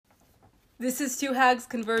This is Two Hags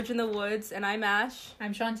Converge in the Woods, and I'm Ash.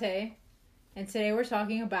 I'm Shantae, and today we're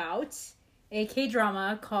talking about a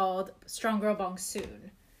K-drama called Strong Girl Bong Soon.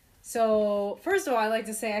 So, first of all, I'd like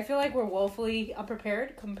to say I feel like we're woefully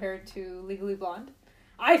unprepared compared to Legally Blonde.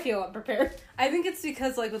 I feel unprepared. I think it's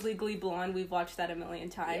because, like, with Legally Blonde, we've watched that a million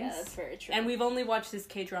times. Yeah, that's very true. And we've only watched this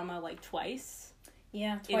K-drama, like, twice.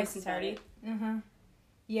 Yeah, in its entirety. Mm-hmm.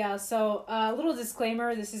 Yeah, so, a little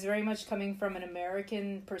disclaimer, this is very much coming from an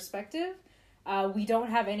American perspective. We don't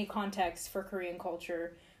have any context for Korean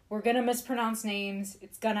culture. We're gonna mispronounce names.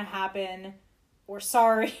 It's gonna happen. We're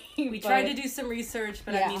sorry. We tried to do some research,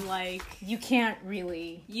 but yeah. I mean, like... You can't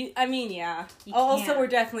really. Yeah. Also, we're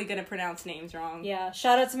definitely gonna pronounce names wrong. Yeah,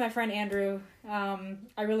 shout out to my friend Andrew. I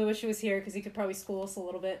really wish he was here, because he could probably school us a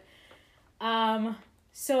little bit.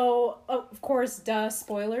 So, of course,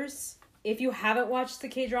 spoilers. If you haven't watched the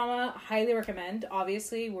K-drama, highly recommend.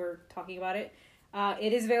 Obviously, we're talking about it.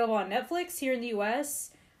 It is available on Netflix here in the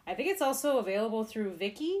US. I think it's also available through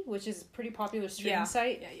Viki, which is a pretty popular streaming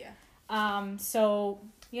site. Yeah. So,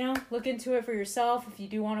 look into it for yourself. If you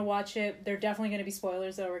do want to watch it, there are definitely going to be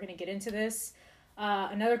spoilers, though. We're going to get into this.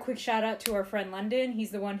 Another quick shout out to our friend London.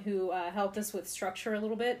 He's the one who helped us with structure a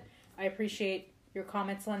little bit. I appreciate your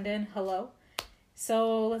comments, London. Hello.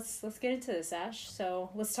 So let's get into this, Ash. So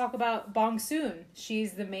let's talk about Bong Soon.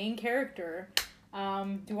 She's the main character.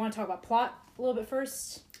 Do you want to talk about plot a little bit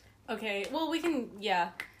first? Okay, well, we can, yeah.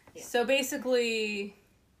 So basically,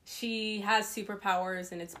 she has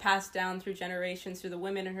superpowers, and it's passed down through generations through the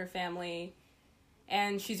women in her family,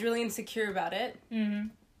 and she's really insecure about it. Mm-hmm.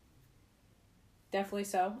 Definitely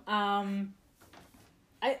so.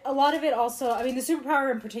 A lot of it also, I mean, the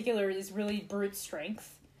superpower in particular is really brute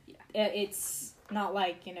strength. Yeah. It's not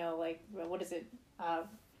like, what is it?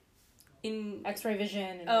 In X-ray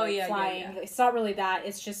vision and flying. Yeah. It's not really that.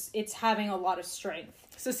 It's just, it's having a lot of strength.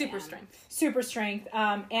 So super strength. Super strength.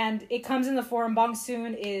 And it comes in the form, Bong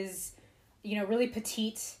Soon is, really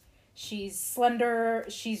petite. She's slender.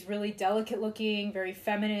 She's really delicate looking, very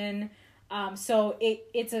feminine. So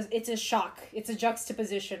it's a shock. It's a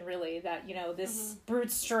juxtaposition, really, that, this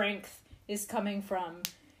brute strength is coming from,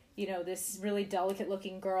 this really delicate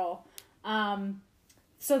looking girl.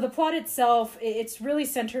 So the plot itself, it's really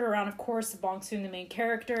centered around, of course, Bong Soon, the main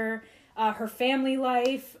character, her family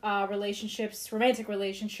life, romantic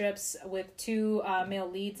relationships with two male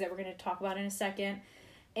leads that we're going to talk about in a second.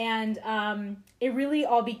 And it really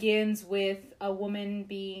all begins with a woman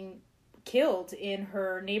being killed in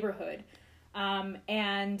her neighborhood.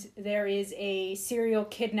 And there is a serial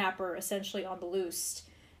kidnapper essentially on the loose.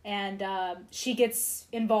 And she gets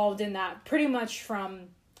involved in that pretty much from...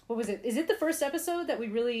 What was it? Is it the first episode that we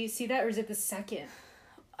really see that, or is it the second?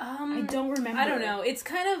 I don't remember. I don't know. It's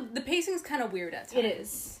kind of... The pacing's kind of weird at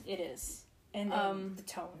times. It is. And then the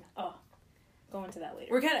tone. Oh. Go into that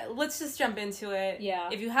later. Let's just jump into it. Yeah.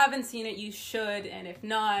 If you haven't seen it, you should, and if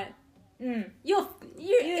not,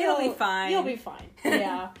 it'll be fine. You'll be fine.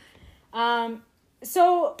 Yeah.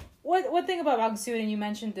 So, one thing about Bong Soon, and you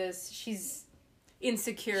mentioned this, she's...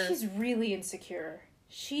 insecure. She's really insecure.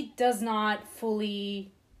 She does not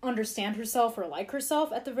fully... understand herself or like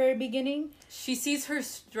herself at the very beginning. She sees her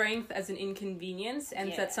strength as an inconvenience,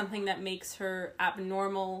 and that's something that makes her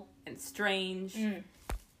abnormal and strange.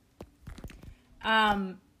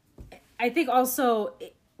 I think also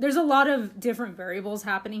there's a lot of different variables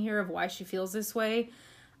happening here of why she feels this way.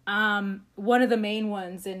 One of the main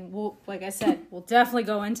ones, and like I said, we'll definitely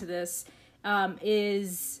go into this,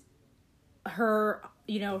 is her,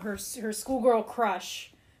 her schoolgirl crush,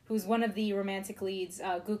 who's one of the romantic leads,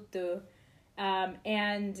 Guk-do.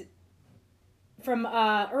 And from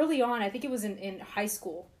early on, I think it was in high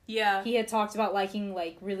school. Yeah. He had talked about liking,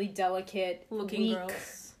 really delicate, looking weak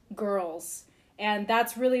girls. And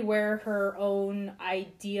that's really where her own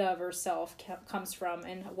idea of herself comes from,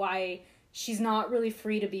 and why she's not really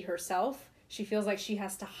free to be herself. She feels like she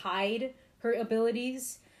has to hide her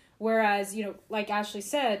abilities. Whereas, like Ashley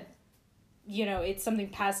said, it's something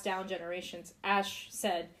passed down generations. Ash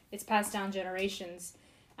said it's passed down generations.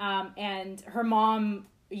 And her mom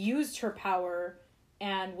used her power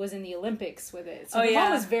and was in the Olympics with it. So her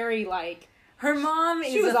mom was very, her mom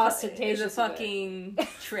is a fucking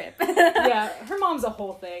trip. Yeah, her mom's a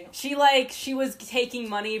whole thing. She was taking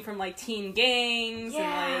money from, teen gangs,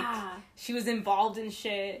 and, she was involved in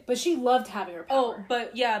shit. But she loved having her power.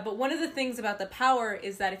 But one of the things about the power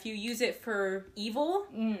is that if you use it for evil,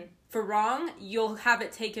 for wrong, you'll have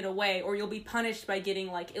it taken away, or you'll be punished by getting,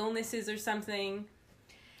 illnesses or something.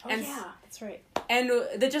 Oh, and that's right. And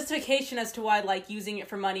the justification as to why, using it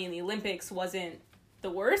for money in the Olympics wasn't the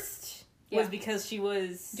worst was because she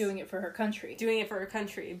was... doing it for her country.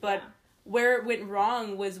 But where it went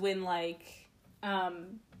wrong was when, like...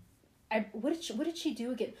 What did she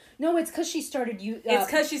do again? No, it's because she started it's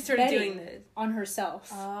because she started doing this. On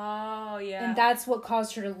herself. Oh, yeah. And that's what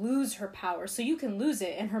caused her to lose her power. So you can lose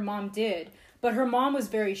it, and her mom did. But her mom was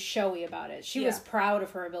very showy about it. She was proud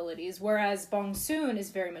of her abilities, whereas Bong Soon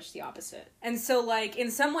is very much the opposite. And so, like,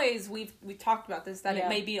 in some ways, we've talked about this, that it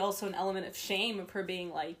may be also an element of shame of her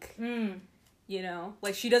being, like, you know?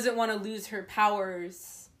 Like, she doesn't want to lose her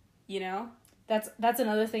powers, you know? That's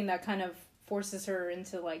another thing that kind of forces her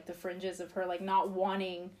into, like, the fringes of her, like, not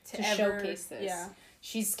wanting to showcase this. Yeah.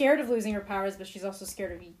 She's scared of losing her powers, but she's also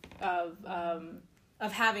scared of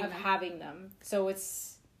having them. So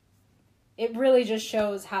it really just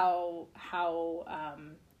shows how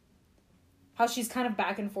she's kind of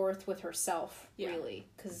back and forth with herself, really,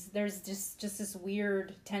 because there's just this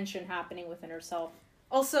weird tension happening within herself.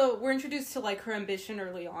 Also, we're introduced to, like, her ambition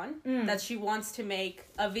early on, that she wants to make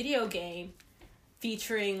a video game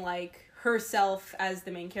featuring, like, herself as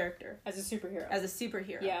the main character. As a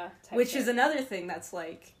superhero. Yeah. Which is another thing that's,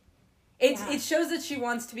 like... It shows that she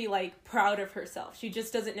wants to be, like, proud of herself. She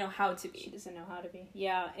just doesn't know how to be.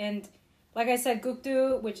 Yeah, and... Like I said,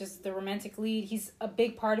 Gukdu, which is the romantic lead, he's a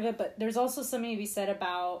big part of it, but there's also something to be said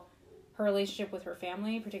about her relationship with her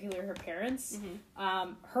family, particularly her parents.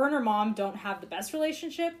 Her and her mom don't have the best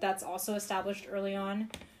relationship. That's also established early on.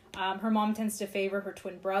 Her mom tends to favor her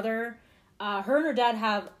twin brother. Her and her dad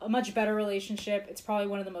have a much better relationship. It's probably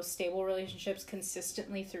one of the most stable relationships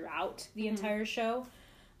consistently throughout the entire show.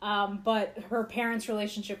 But her parents'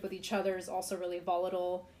 relationship with each other is also really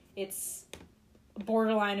volatile. It's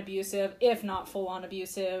borderline abusive, if not full-on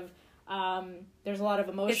abusive. There's a lot of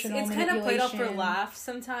emotional it's kind of played off for laughs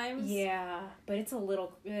sometimes. Yeah, but it's a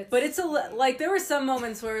little... like, there were some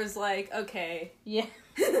moments where it was like, okay. Yeah.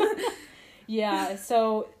 Yeah,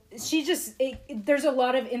 so she just... there's a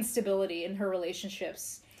lot of instability in her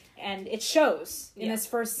relationships. And it shows in this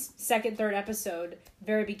first, second, third episode,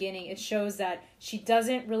 very beginning. It shows that she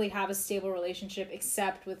doesn't really have a stable relationship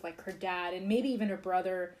except with, like, her dad and maybe even her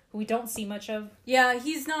brother, who we don't see much of. Yeah,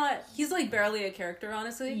 he's like barely a character,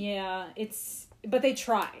 honestly. Yeah, but they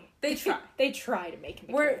try. They try to make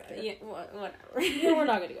him a character. Yeah, whatever. We're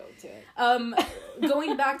not gonna go into it.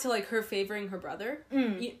 Going back to, like, her favoring her brother,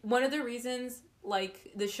 one of the reasons,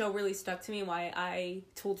 like, the show really stuck to me, why I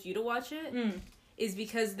told you to watch it, is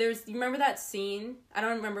because you remember that scene? I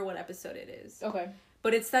don't remember what episode it is. Okay.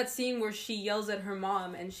 But it's that scene where she yells at her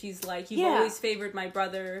mom and she's like, you've always favored my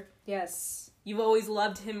brother. Yes. You've always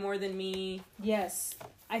loved him more than me. Yes.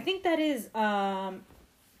 I think that is, I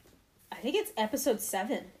think it's episode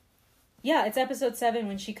 7. Yeah, it's episode 7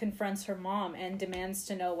 when she confronts her mom and demands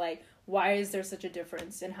to know, like, why is there such a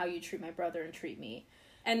difference in how you treat my brother and treat me?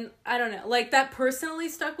 And I don't know, like, that personally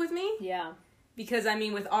stuck with me. Yeah. Because, I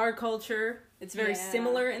mean, with our culture, it's very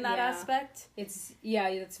similar in that aspect. That's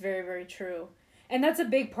very, very true. And that's a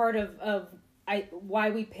big part of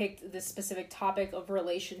why we picked this specific topic of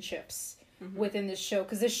relationships within this show.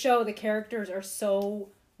 Because this show, the characters are so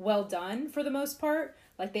well done for the most part.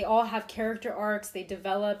 Like, they all have character arcs, they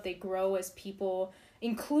develop, they grow as people,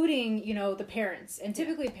 including, you know, the parents. And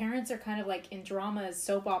typically parents are kind of like in dramas,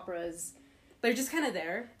 soap operas. They're just kind of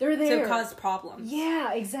there. They're there to cause problems.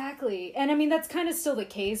 Yeah, exactly. And I mean, that's kind of still the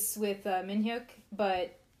case with Min Hyuk,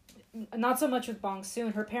 but not so much with Bong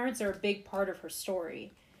Soon. Her parents are a big part of her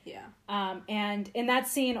story. Yeah. And in that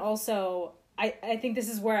scene also, I think this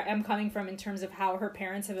is where I'm coming from in terms of how her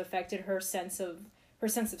parents have affected her sense of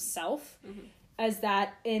self. As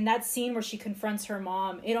that in that scene where she confronts her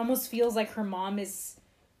mom, it almost feels like her mom is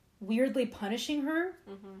weirdly punishing her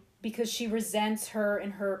because she resents her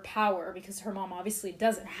and her power, because her mom obviously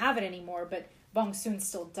doesn't have it anymore, but Bong Soon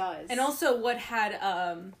still does. And also what had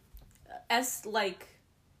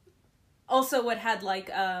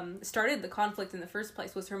started the conflict in the first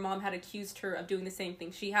place was her mom had accused her of doing the same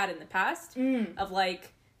thing she had in the past, of,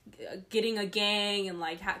 like, getting a gang and,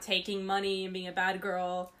 like, taking money and being a bad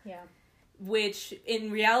girl. Yeah. Which,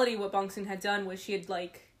 in reality, what Bong Soon had done was she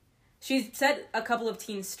set a couple of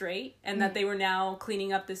teens straight, and that they were now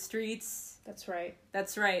cleaning up the streets. That's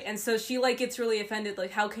right. And so she, like, gets really offended, like,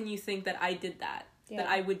 how can you think that I did that? Yeah. That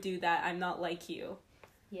I would do that? I'm not like you.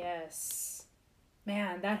 Yes.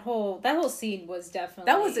 Man, that whole scene was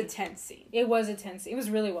definitely... That was a tense scene. It was a tense... It was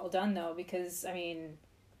really well done, though, because, I mean,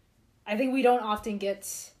 I think we don't often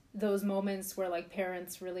get those moments where, like,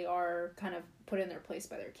 parents really are kind of put in their place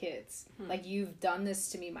by their kids. Like, you've done this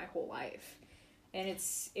to me my whole life. And it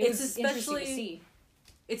was interesting to see.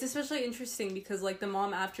 It's especially interesting because, like, the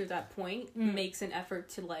mom after that point makes an effort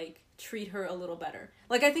to, like, treat her a little better.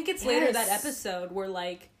 Like, I think it's later that episode where,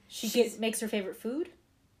 like... She makes her favorite food?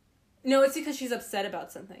 No, it's because she's upset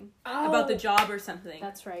about something. Oh. About the job or something.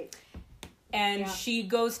 That's right. And she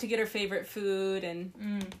goes to get her favorite food,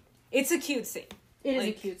 and it's a cute scene. It is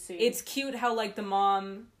a cute scene. It's cute how, like, the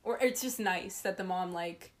mom... Or it's just nice that the mom,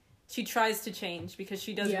 like... She tries to change because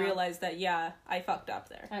she does realize that, I fucked up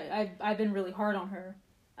there. I've been really hard on her.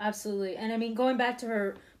 Absolutely. And, I mean, going back to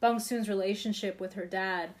her... Bong Soon's relationship with her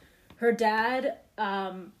dad... Her dad...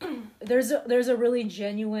 there's a really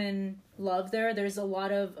genuine love there. There's a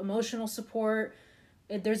lot of emotional support.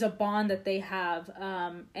 There's a bond that they have.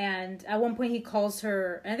 And at one point he calls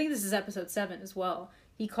her, and I think this is episode 7 as well,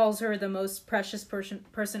 he calls her the most precious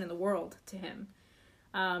person in the world to him.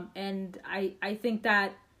 And I think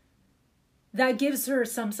that gives her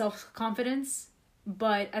some self-confidence,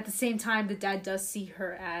 but at the same time, the dad does see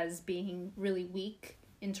her as being really weak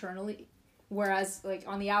internally. Whereas, like,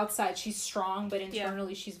 on the outside, she's strong, but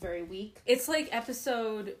internally she's very weak. It's like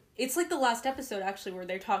the last episode, actually, where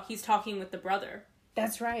he's talking with the brother.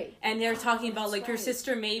 That's right. And they're talking about, like, your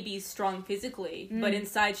sister may be strong physically, but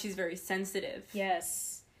inside she's very sensitive.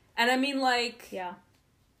 Yes. And I mean, like... Yeah.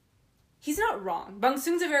 He's not wrong. Bong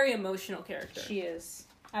Soon's a very emotional character. She is.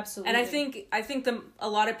 Absolutely. And I think a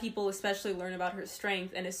lot of people especially learn about her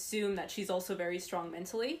strength and assume that she's also very strong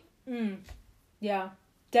mentally. Yeah.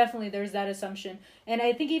 Definitely, there's that assumption. And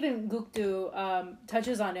I think even Gukdu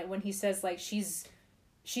touches on it when he says, like, she's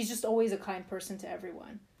just always a kind person to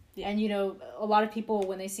everyone. Yeah. And, you know, a lot of people,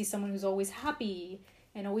 when they see someone who's always happy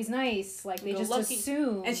and always nice, like, they just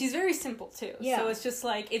assume. And she's very simple, too. Yeah. So it's just,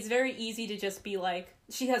 like, it's very easy to just be, like,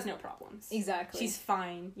 she has no problems. Exactly. She's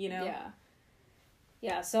fine, you know? Yeah.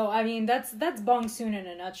 Yeah, so, I mean, that's Bong Soon in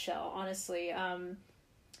a nutshell, honestly.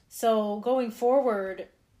 So, going forward...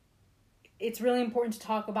 It's really important to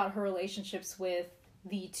talk about her relationships with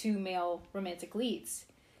the 2 male romantic leads.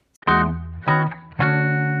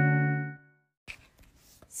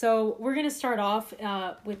 So we're going to start off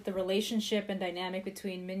with the relationship and dynamic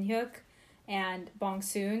between Min-hyuk and Bong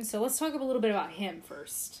Soon. So let's talk a little bit about him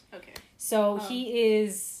first. Okay. So he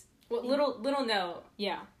is... Well, little note.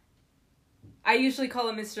 Yeah. I usually call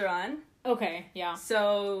him Mr. An. Okay, yeah.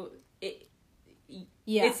 So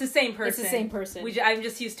it's the same person. It's the same person. I'm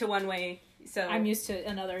just used to one way. So I'm used to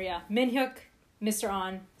another, yeah. Min-hyuk, Mr.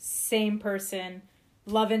 An, same person.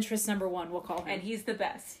 Love interest number 1, we'll call him. And he's the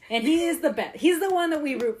best. And he is the best. He's the one that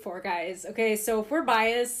we root for, guys. Okay, so if we're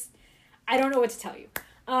biased, I don't know what to tell you.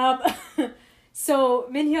 So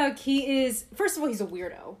Min-hyuk, he is... First of all, he's a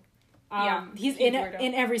weirdo. He's in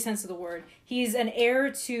every sense of the word. He's an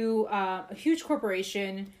heir to a huge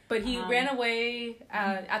corporation. But he ran away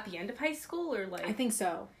at the end of high school, or like... I think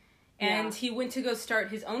so. And he went to go start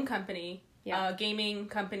his own company. Gaming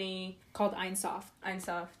company called Einsoft.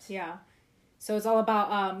 Yeah. So it's all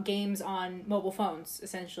about games on mobile phones,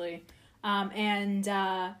 essentially. And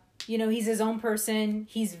you know, he's his own person.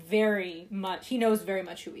 He knows very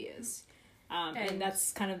much who he is. And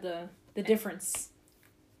that's kind of the difference.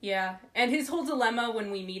 Yeah. And his whole dilemma when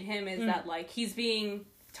we meet him is that, like, he's being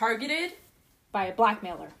targeted by a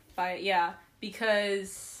blackmailer.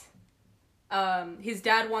 Because his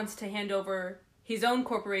dad wants to hand over his own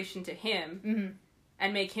corporation to him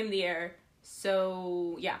and make him the heir.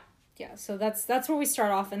 So, yeah. Yeah, so that's where we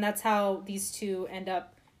start off, and that's how these two end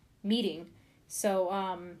up meeting.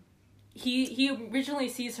 So, he originally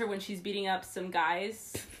sees her when she's beating up some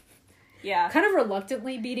guys. Yeah. Kind of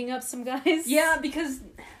reluctantly beating up some guys. Yeah, because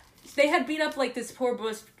they had beat up, like, this poor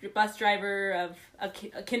bus driver of a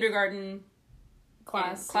kindergarten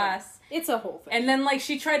class. Yeah. It's a whole thing. And then, like,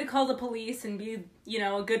 she tried to call the police and be, you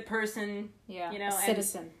know, a good person. Yeah, you know, a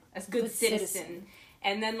citizen. A good citizen.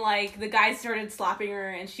 And then, like, the guy started slapping her,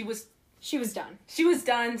 and she was done. She was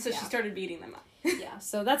done, so she started beating them up. Yeah,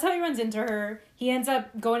 so that's how he runs into her. He ends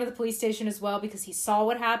up going to the police station as well because he saw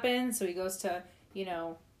what happened, so he goes to, you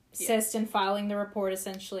know, assist in filing the report,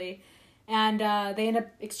 essentially. And they end up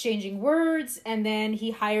exchanging words, and then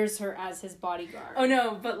he hires her as his bodyguard. Oh,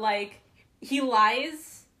 no, but, like, he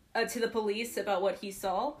lies to the police about what he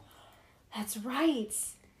saw. That's right.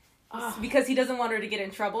 Because he doesn't want her to get in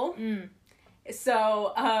trouble.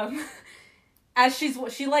 So, as she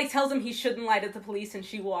tells him he shouldn't lie to the police, and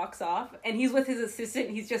she walks off, and he's with his assistant,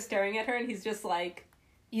 and he's just staring at her, and he's just like...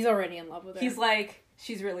 He's already in love with her. He's like,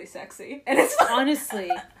 she's really sexy. And it's like...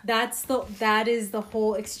 Honestly, that is the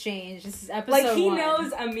whole exchange. This is episode 1. Like, he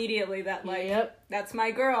knows immediately that, like, that's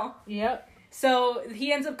my girl. Yep. So,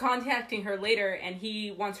 he ends up contacting her later, and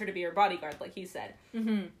he wants her to be her bodyguard, like he said.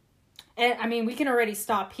 And, I mean, we can already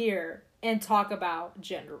stop here and talk about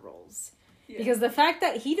gender roles. Yeah. Because the fact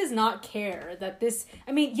that he does not care that this...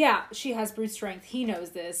 I mean, yeah, she has brute strength. He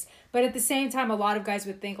knows this. But at the same time, a lot of guys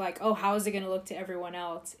would think, like, oh, how is it going to look to everyone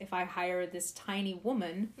else if I hire this tiny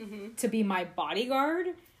woman to be my bodyguard?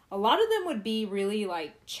 A lot of them would be really,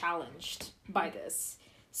 like, challenged by this.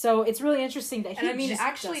 So it's really interesting that he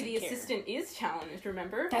actually, the assistant is challenged,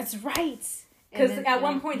 remember? That's right. Because at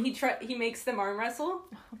one point, he makes them arm wrestle.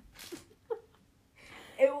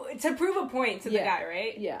 To prove a point to the guy,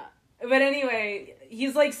 right? Yeah. But anyway,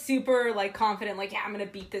 he's, like, super, like, confident, like, yeah, I'm gonna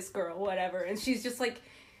beat this girl, whatever. And she's just like,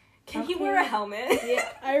 can he wear a helmet? Yeah,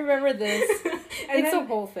 I remember this. It's a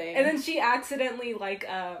whole thing. And then she accidentally, like,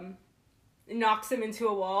 knocks him into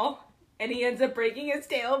a wall, and he ends up breaking his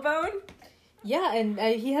tailbone. Yeah, and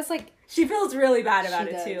he has, like... She feels really bad about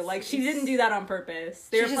it, too. Like, she didn't do that on purpose.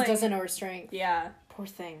 She just doesn't know her strength. Yeah. Poor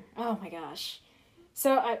thing. Oh, my gosh.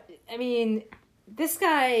 So, I mean, this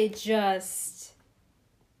guy just...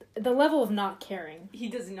 The level of not caring. He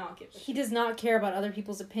does not give a shit. He does not care about other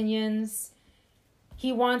people's opinions.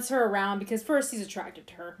 He wants her around because, first, he's attracted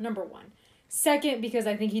to her, number one. Second, because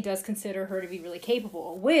I think he does consider her to be really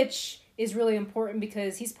capable, which is really important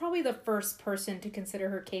because he's probably the first person to consider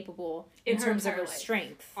her capable in terms of her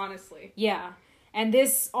strength. Honestly. Yeah. And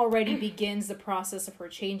this already begins the process of her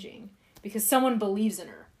changing because someone believes in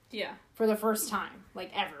her. Yeah. For the first time,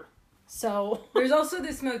 like, ever. So... There's also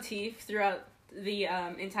this motif throughout the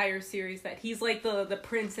entire series that he's like the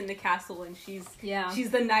prince in the castle and she's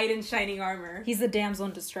the knight in shining armor. He's the damsel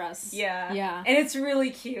in distress. Yeah. And it's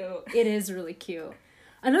really cute. It is really cute.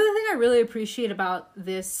 Another thing I really appreciate about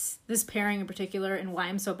this pairing in particular and why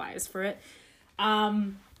I'm so biased for it,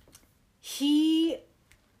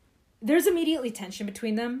 there's immediately tension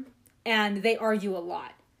between them and they argue a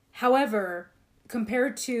lot. However,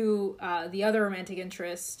 compared to the other romantic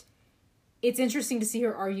interest, it's interesting to see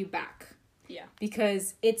her argue back. Yeah.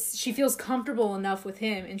 Because she feels comfortable enough with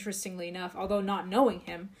him, interestingly enough, although not knowing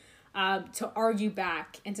him, to argue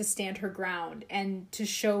back and to stand her ground and to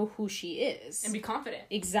show who she is. And be confident.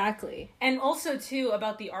 Exactly. And also, too,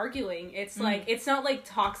 about the arguing, it's like, it's not like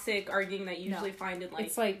toxic arguing that you usually find in like...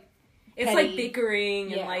 It's like... It's like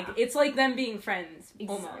bickering and like, it's like them being friends,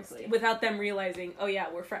 almost. Without them realizing, oh yeah,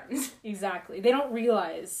 we're friends. Exactly. They don't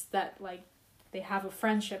realize that, like, they have a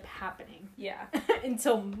friendship happening. Yeah.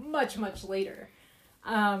 Until much, much later.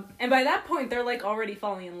 And by that point, they're, like, already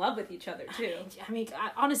falling in love with each other, too. I mean,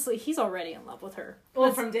 honestly, he's already in love with her.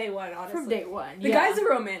 Well, from day one, honestly. From day one, The guy's a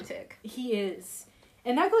romantic. He is.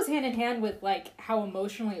 And that goes hand in hand with, like, how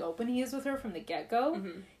emotionally open he is with her from the get-go.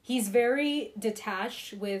 Mm-hmm. He's very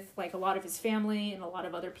detached with, like, a lot of his family and a lot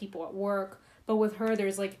of other people at work. But with her,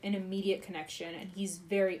 there's, like, an immediate connection, and he's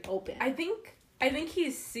very open. I think he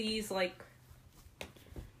sees, like...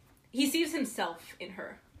 He sees himself in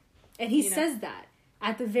her. And he says that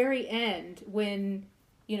at the very end when,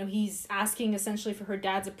 he's asking essentially for her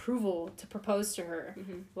dad's approval to propose to her.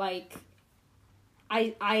 Mm-hmm. Like,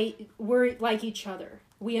 we're like each other.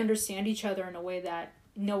 We understand each other in a way that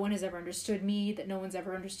no one has ever understood me, that no one's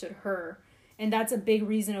ever understood her. And that's a big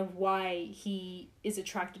reason of why he is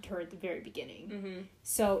attracted to her at the very beginning. Mm-hmm.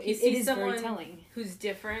 So it is very telling. Who's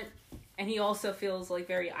different. And he also feels, like,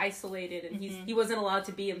 very isolated, and he wasn't allowed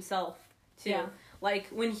to be himself, too. Yeah. Like,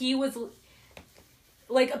 when he was...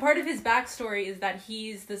 Like, a part of his backstory is that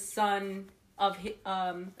he's the son of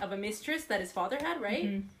a mistress that his father had, right?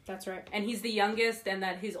 Mm-hmm. That's right. And he's the youngest, and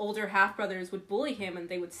that his older half-brothers would bully him, and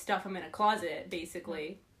they would stuff him in a closet,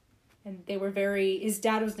 basically. And they were his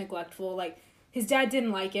dad was neglectful. Like, his dad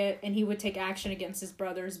didn't like it, and he would take action against his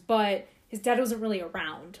brothers, but his dad wasn't really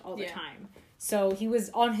around all the time. So he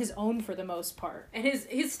was on his own for the most part. And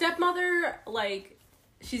his stepmother, like,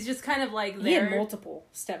 she's just kind of like there. He had multiple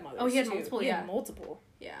stepmothers. Oh, he had multiple, He had multiple.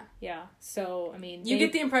 Yeah. Yeah. So, I mean... You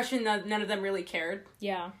get the impression that none of them really cared.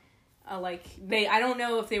 Yeah. I don't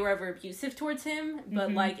know if they were ever abusive towards him,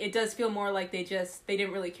 but, like, it does feel more like they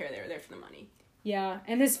didn't really care. They were there for the money. Yeah.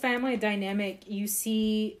 And this family dynamic, you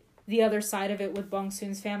see the other side of it with Bong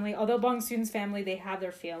Soon's family. Although Bong Soon's family, they have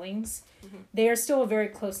their failings, they are still a very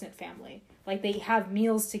close-knit family. Like, they have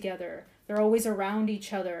meals together. They're always around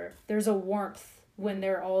each other. There's a warmth when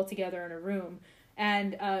they're all together in a room.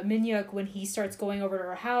 And Min-hyuk, when he starts going over to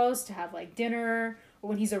her house to have, like, dinner, or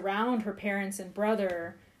when he's around her parents and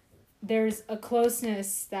brother, there's a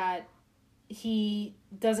closeness that he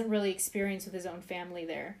doesn't really experience with his own family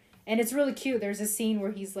there. And it's really cute. There's a scene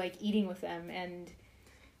where he's, like, eating with them, and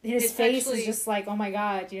his It's face actually- is just like, oh my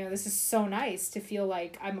god, you know, this is so nice to feel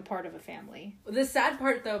like I'm a part of a family. The sad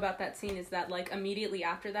part, though, about that scene is that, like, immediately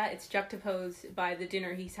after that, it's juxtaposed by the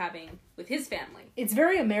dinner he's having with his family. It's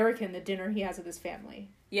very American, the dinner he has with his family.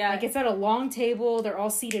 Yeah. Like, it's at a long table, they're all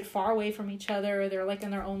seated far away from each other, they're, like, in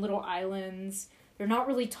their own little islands, they're not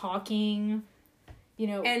really talking, you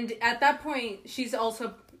know. And at that point, she's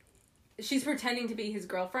pretending to be his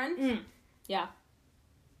girlfriend. Yeah.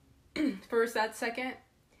 First, that second.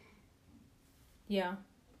 Yeah.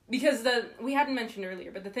 Because we hadn't mentioned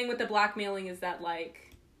earlier, but the thing with the blackmailing is that,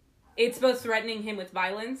 like, it's both threatening him with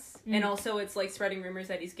violence, and also it's, like, spreading rumors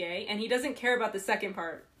that he's gay, and he doesn't care about the second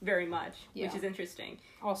part very much, which is interesting.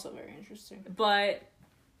 Also very interesting. But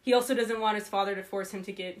he also doesn't want his father to force him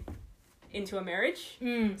to get into a marriage,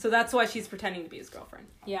 so that's why she's pretending to be his girlfriend.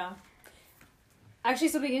 Yeah. Actually,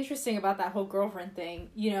 something interesting about that whole girlfriend thing,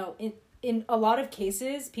 you know, in a lot of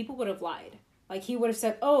cases, people would have lied. Like, he would have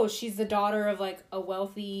said, oh, she's the daughter of, like, a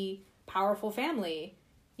wealthy, powerful family.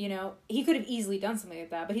 You know, he could have easily done something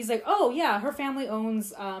like that. But he's like, oh, yeah, her family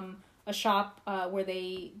owns a shop where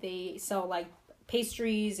they sell, like,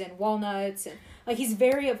 pastries and walnuts. And, like, he's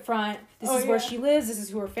very upfront. This is where she lives. This is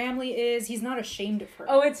who her family is. He's not ashamed of her.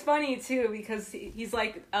 Oh, it's funny, too, because he's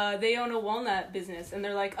like, they own a walnut business. And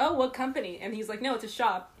they're like, oh, what company? And he's like, no, it's a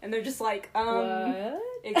shop. And they're just like, What?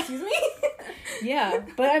 Excuse me? Yeah,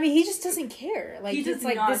 but I mean, he just doesn't care. Like, He does it's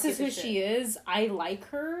like, not this is give a who she is. I like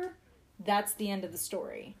her. That's the end of the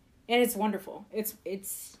story, and it's wonderful. It's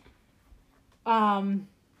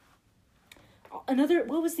another.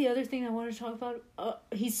 What was the other thing I wanted to talk about?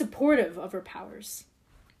 He's supportive of her powers.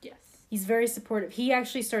 Yes. He's very supportive. He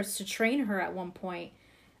actually starts to train her at one point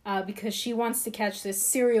because she wants to catch this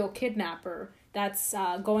serial kidnapper that's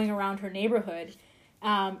going around her neighborhood.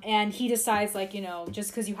 And he decides, like, you know,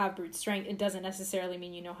 just because you have brute strength, it doesn't necessarily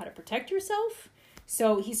mean you know how to protect yourself.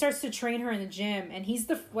 So he starts to train her in the gym, and he's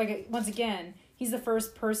once again, he's the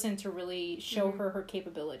first person to really show her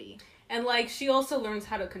capability. And, like, she also learns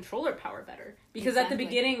how to control her power better. Because at the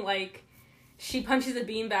beginning, like, she punches a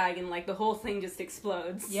beanbag and, like, the whole thing just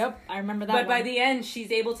explodes. Yep, I remember that But by one. the end,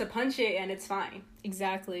 she's able to punch it and it's fine.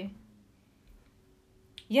 Exactly.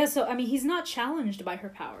 Yeah, so, I mean, he's not challenged by her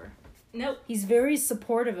power. Nope. He's very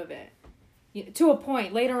supportive of it. To a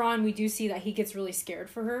point. Later on, we do see that he gets really scared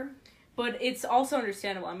for her. But it's also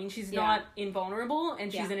understandable. I mean, she's not invulnerable,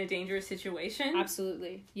 and she's Yeah. in a dangerous situation.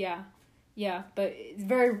 Absolutely. Yeah. Yeah, but it's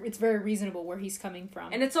very reasonable where he's coming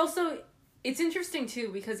from. And it's interesting, too,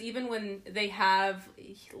 because even when they have,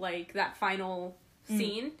 like, that final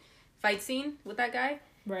fight scene with that guy,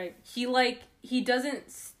 right. he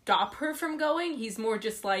doesn't stop her from going. He's more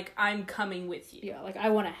just like, I'm coming with you. Yeah, like, I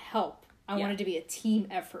want to help. I want it to be a team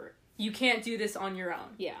effort. You can't do this on your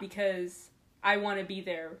own. Yeah. Because I want to be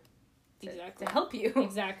there Exactly. to help you.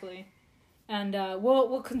 Exactly. And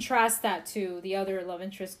we'll contrast that to the other love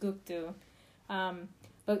interest, Gukdu.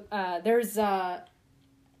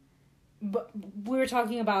 But we were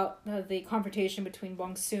talking about the confrontation between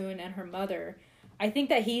Bong Soon and her mother. I think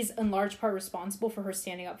that he's in large part responsible for her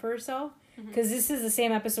standing up for herself. Because this is the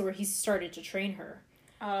same episode where he started to train her.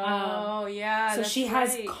 Oh, yeah. So that's she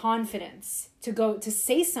has right. confidence to go to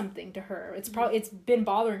say something to her. It's been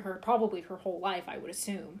bothering her probably her whole life, I would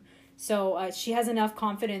assume. So she has enough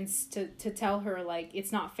confidence to tell her, like,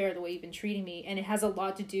 it's not fair the way you've been treating me. And it has a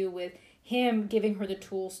lot to do with him giving her the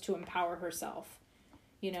tools to empower herself.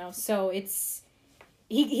 You know, so it's...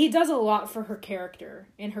 He does a lot for her character,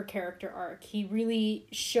 in her character arc. He really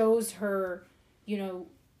shows her, you know,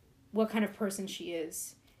 what kind of person she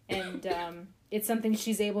is. And it's something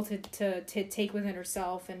she's able to take within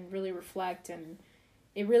herself and really reflect. And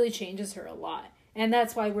it really changes her a lot. And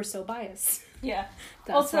that's why we're so biased. Yeah.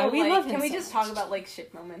 That's Also, why we love him can we so just much. talk about, like,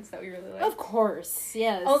 shit moments that we really like? Of course,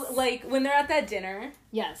 yes. Oh, like, when they're at that dinner,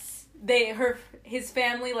 yes. his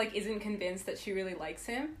family, like, isn't convinced that she really likes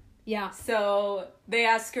him. Yeah. So they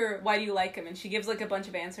ask her, why do you like him? And she gives, like, a bunch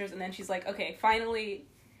of answers, and then she's like, okay, finally,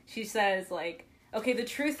 she says, like, okay, the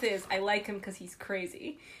truth is, I like him because he's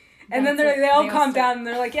crazy. And then they all calm down, and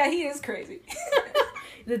they're like, yeah, he is crazy.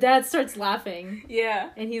 The dad starts laughing. Yeah.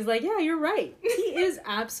 And he's like, yeah, you're right. He is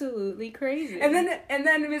absolutely crazy. And then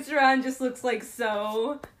Mr. Han just looks, like,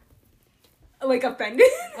 so, like, offended.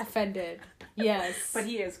 Offended. Yes. But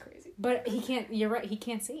he is crazy. But he can't, you're right, he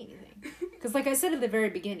can't say anything. Because like I said at the very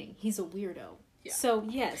beginning, he's a weirdo. Yeah. So,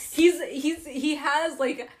 yes. He has,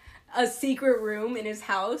 like, a secret room in his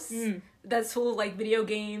house that's full of, like, video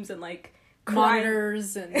games and, like,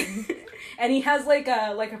 monitors and... and he has, like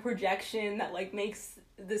a projection that, like, makes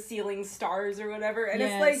the ceiling stars or whatever. And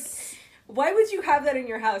it's like, why would you have that in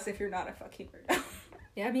your house if you're not a fucking weirdo?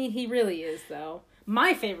 Yeah, I mean, he really is, though.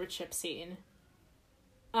 My favorite ship scene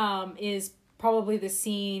is probably the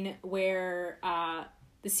scene where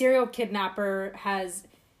the serial kidnapper has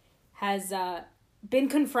been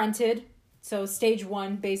confronted. So stage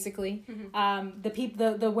 1, basically.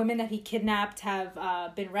 The women that he kidnapped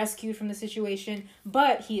have been rescued from the situation,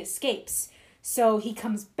 but he escapes. So he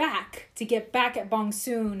comes back to get back at Bong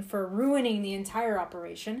Soon for ruining the entire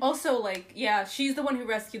operation. Also, like, yeah, she's the one who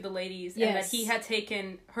rescued the ladies, and that he had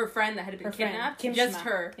taken her friend that had been kidnapped. Kim just Shima.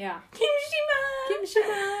 her. Yeah. Kim Shima! Kim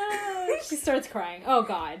Shima! She starts crying. Oh,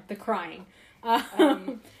 God. The crying.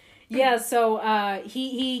 Yeah, so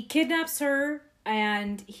he kidnaps her,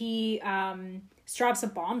 and he straps a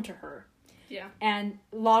bomb to her. Yeah. And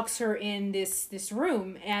locks her in this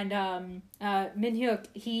room. And Min Hyuk,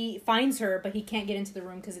 he finds her, but he can't get into the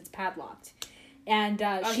room because it's padlocked. And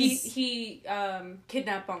he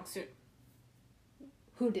kidnapped Bong Soon.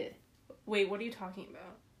 Who did? Wait, what are you talking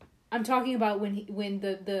about? I'm talking about when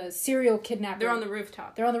the serial kidnapper... They're on the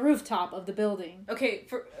rooftop. They're on the rooftop of the building. Okay,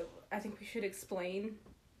 I think we should explain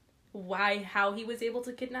how he was able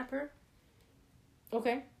to kidnap her.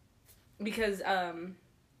 Okay. Because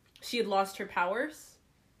she had lost her powers.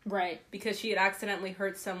 Right. Because she had accidentally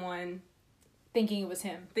hurt someone. Thinking it was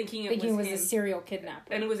him. Thinking it was him. a serial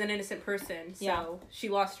kidnapper. And it was an innocent person, so she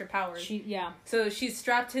lost her powers. So she's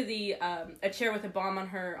strapped to a chair with a bomb on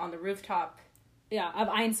her on the rooftop. Yeah, of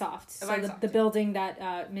Einsoft. So the building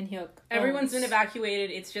that Min Hyuk owns. Everyone's been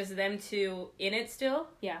evacuated. It's just them two in it still.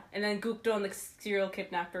 Yeah. And then Gukdo and the serial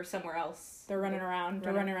kidnapper somewhere else. They're running around.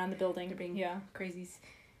 They're running around the building. They're being crazies.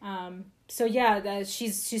 So yeah,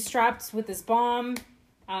 she's strapped with this bomb.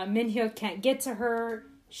 Min Hyuk can't get to her.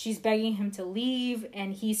 She's begging him to leave,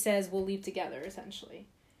 and he says, "We'll leave together," essentially.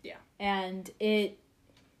 Yeah. And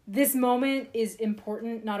this moment is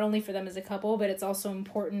important not only for them as a couple, but it's also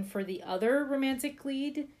important for the other romantic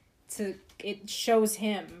lead. It shows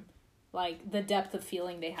him like the depth of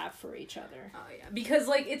feeling they have for each other. Oh yeah, because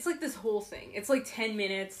like it's like this whole thing. It's like 10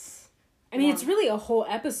 minutes. I mean, it's really a whole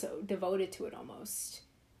episode devoted to it almost.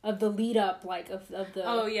 Of the lead up, like of the.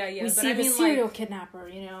 Oh yeah. We see the serial kidnapper,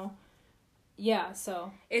 you know. Yeah,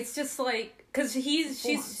 so it's just like because he's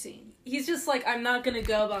just like, I'm not gonna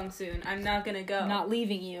go, Bong Soon. I'm not gonna go. I'm not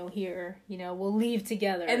leaving you here. You know, we'll leave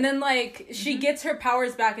together. And then like she gets her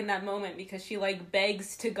powers back in that moment because she like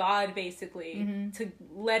begs to God basically to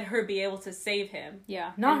let her be able to save him.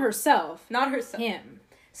 Yeah, not herself. Him.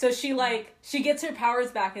 So she she gets her powers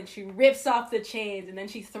back and she rips off the chains and then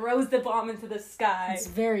she throws the bomb into the sky. It's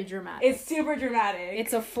very dramatic. It's super dramatic.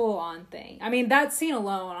 It's a full-on thing. I mean, that scene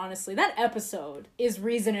alone, honestly, that episode is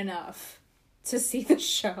reason enough to see the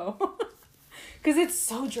show. Because it's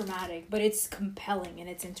so dramatic, but it's compelling and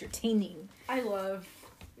it's entertaining. I love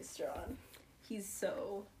Mr. On. He's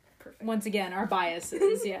so perfect. Once again, our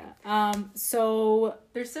biases, yeah. So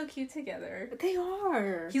they're so cute together. They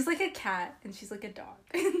are. He's like a cat and she's like a dog.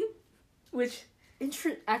 Which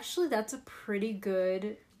actually that's a pretty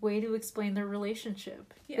good way to explain their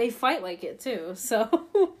relationship. Yeah. They fight like it too. So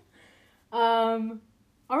all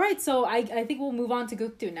right, so I think we'll move on to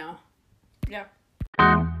Gukdu now. Yeah.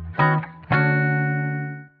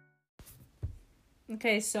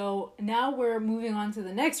 Okay, so now we're moving on to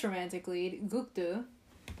the next romantic lead, Gukdu.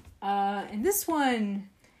 And this one,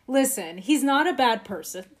 listen, he's not a bad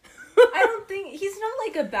person. I don't think he's not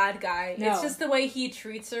like a bad guy. No. It's just the way he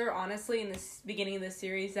treats her, honestly, in this beginning of the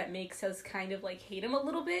series that makes us kind of like hate him a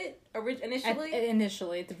little bit initially.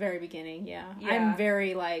 Initially, at the very beginning, yeah. I'm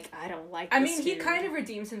very like, I don't like this I mean, dude. He kind of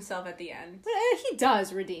redeems himself at the end. But he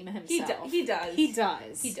does redeem himself. He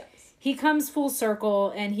does. He comes full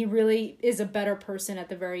circle, and he really is a better person at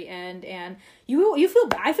the very end. And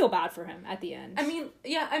I feel bad for him at the end. I mean,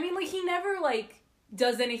 yeah. I mean, like he never like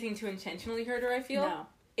does anything to intentionally hurt her. I feel. No.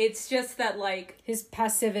 It's just that like his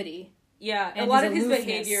passivity. Yeah, a lot of his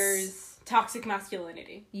behaviors, toxic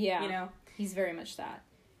masculinity. Yeah, you know, he's very much that.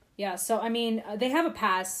 Yeah. So I mean, they have a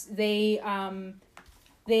past. They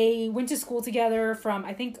went to school together from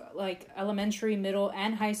I think like elementary, middle,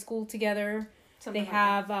 and high school together. Something they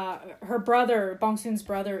have her brother, Bong Soon's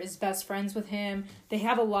brother, is best friends with him. They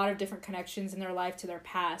have a lot of different connections in their life to their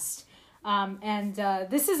past. And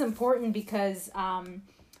this is important because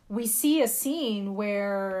we see a scene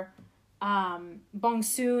where Bong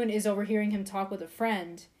Soon is overhearing him talk with a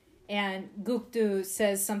friend. And Gukdu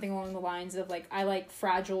says something along the lines of, like, I like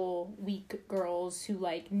fragile, weak girls who,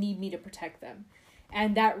 like, need me to protect them.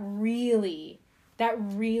 And that really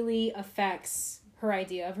affects her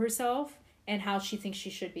idea of herself and how she thinks she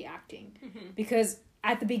should be acting. Mm-hmm. Because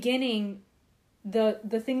at the beginning,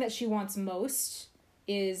 the thing that she wants most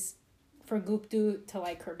is for Gukdu to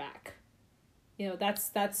like her back. You know,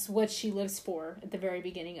 that's what she lives for at the very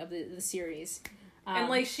beginning of the series. And,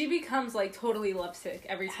 like, she becomes, like, totally lovesick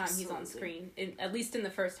every time he's on screen, at least in the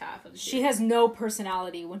first half of the series. She has no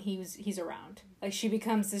personality when he's around. Like, she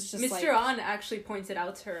becomes this just, Mr. An actually points it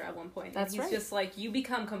out to her at one point. That's right. He's just like, you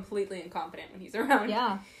become completely incompetent when he's around.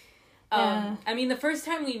 Yeah. I mean, the first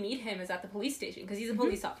time we meet him is at the police station, because he's a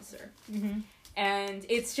police officer. Mm-hmm. And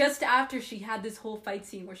it's just after she had this whole fight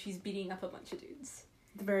scene where she's beating up a bunch of dudes.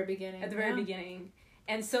 At the very beginning. At the very beginning.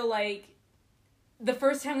 And so, like, the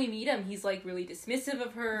first time we meet him, he's, like, really dismissive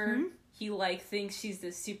of her. Mm-hmm. He, like, thinks she's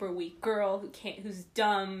this super weak girl who's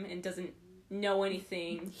dumb and doesn't know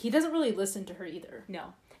anything. He doesn't really listen to her either.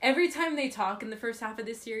 No. Every time they talk in the first half of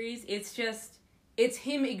this series, it's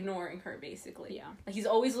him ignoring her, basically. Yeah. Like, he's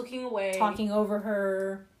always looking away. Talking over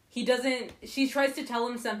her. She tries to tell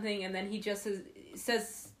him something, and then he just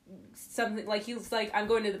says something, like, he's like, I'm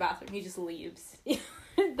going to the bathroom. He just leaves.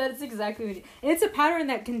 That's exactly what and it's a pattern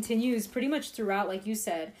that continues pretty much throughout, like you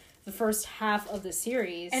said, the first half of the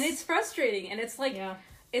series. And it's frustrating, and it's like,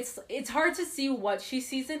 it's hard to see what she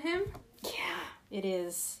sees in him. Yeah, it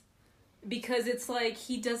is. Because it's like,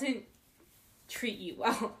 he doesn't treat you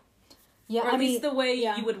well. Yeah, or at least the way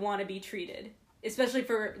you would want to be treated. Especially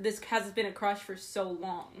for, this has been a crush for so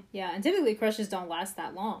long. Yeah, and typically crushes don't last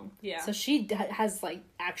that long. Yeah. So she has, like,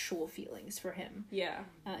 actual feelings for him. Yeah.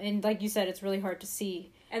 And like you said, it's really hard to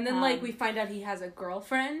see. And then, like, we find out he has a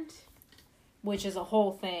girlfriend. Which is a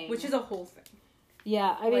whole thing.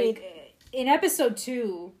 Yeah, I mean, in episode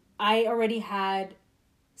 2, I already had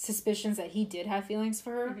suspicions that he did have feelings for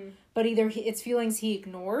her. Mm-hmm. But either it's feelings he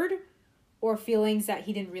ignored, or feelings that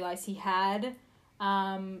he didn't realize he had.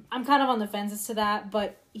 I'm kind of on the fence as to that,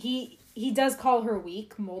 but he does call her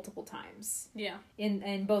weak multiple times. Yeah.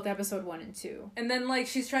 In both episode 1 and 2. And then, like,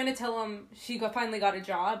 she's trying to tell him finally got a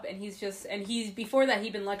job, and he's before that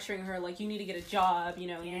he'd been lecturing her, like, you need to get a job, you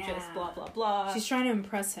know, you're just blah, blah, blah. She's trying to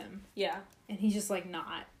impress him. Yeah. And he's just, like,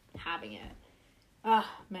 not having it. Ah,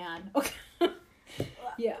 man. Okay.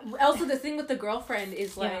 Yeah. Also, the thing with the girlfriend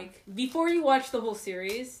is, like, before you watch the whole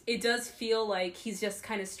series, it does feel like he's just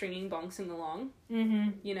kind of stringing Bong Soon along. Mm-hmm.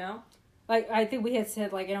 You know? Like, I think we had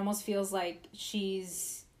said, like, it almost feels like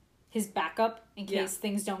she's his backup in case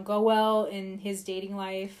things don't go well in his dating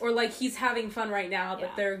life. Or, like, he's having fun right now,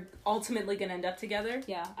 but they're ultimately gonna end up together.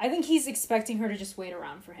 Yeah. I think he's expecting her to just wait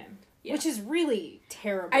around for him. Yeah. Which is really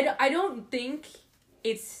terrible. I don't think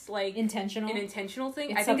it's, like, an intentional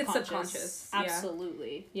thing. I think it's subconscious.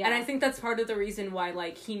 Absolutely. Yeah. And I think that's part of the reason why,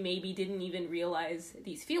 like, he maybe didn't even realize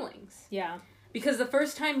these feelings. Yeah. Because the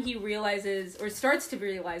first time he realizes, or starts to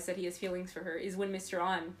realize that he has feelings for her, is when Mr.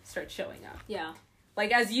 An starts showing up. Yeah.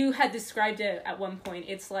 Like, as you had described it at one point,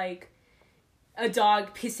 it's like a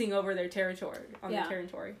dog pissing over their territory, their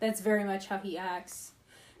territory. That's very much how he acts.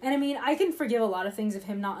 And I mean, I can forgive a lot of things of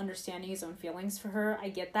him not understanding his own feelings for her. I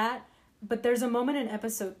get that. But there's a moment in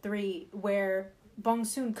episode 3 where Bong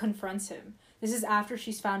Soon confronts him. This is after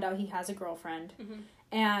she's found out he has a girlfriend. Mm-hmm.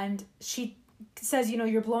 And she says, you know,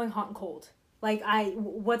 you're blowing hot and cold. Like,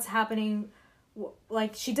 what's happening?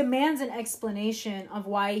 Like, she demands an explanation of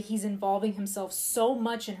why he's involving himself so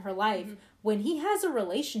much in her life when he has a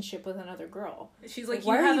relationship with another girl. She's like,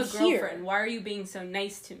 you have a girlfriend. Here? Why are you being so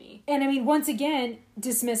nice to me? And I mean, once again,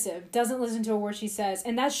 dismissive. Doesn't listen to a word she says.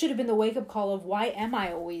 And that should have been the wake-up call of why am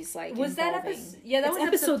I always, like, was involving? That episode? Yeah, that was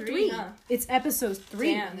episode 3. Huh? It's episode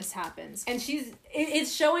 3 when this happens. And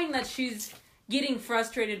it's showing that she's getting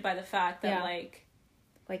frustrated by the fact that, like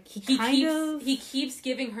he keeps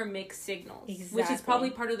giving her mixed signals, which is probably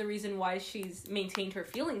part of the reason why she's maintained her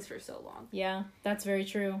feelings for so long. Yeah, that's very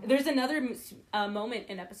true. There's another moment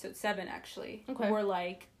in episode 7 actually, where,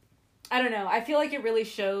 like, I don't know, I feel like it really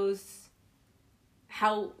shows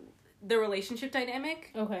how the relationship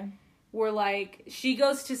dynamic. Okay. Where, like, she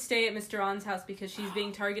goes to stay at Mr. An's house because she's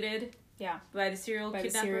being targeted. By the serial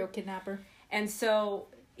kidnapper. And so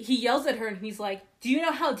he yells at her and he's like, do you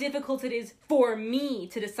know how difficult it is for me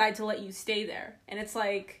to decide to let you stay there? And it's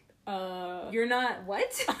like, you're not,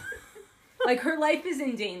 what? Like, her life is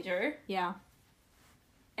in danger. Yeah.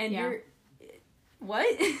 And you're, what?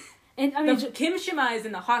 And I mean, Kim Shima is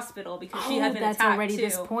in the hospital because she had been attacked, already too.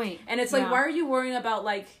 This point. And it's like, why are you worrying about,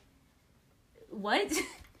 like, what?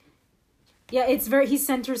 Yeah, he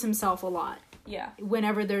centers himself a lot. Yeah.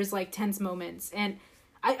 Whenever there's, like, tense moments. And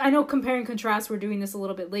I know compare and contrast, we're doing this a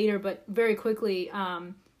little bit later, but very quickly,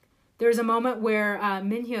 there's a moment where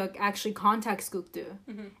Min Hyuk actually contacts Gukdu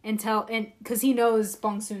and because he knows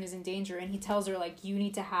Bong Soon is in danger, and he tells her, like, you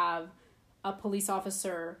need to have a police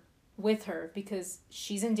officer with her because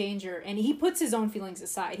she's in danger, and he puts his own feelings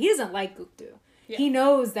aside. He doesn't like Gukdu. Yeah. He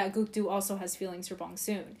knows that Gukdu also has feelings for Bong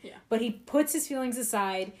Soon. Yeah. But he puts his feelings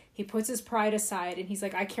aside, he puts his pride aside, and he's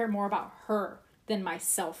like, I care more about her than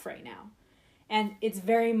myself right now. And it's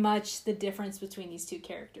very much the difference between these two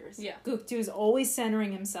characters. Yeah. Gukdu is always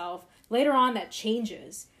centering himself. Later on, that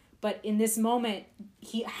changes. But in this moment,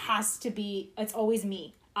 he has to be, it's always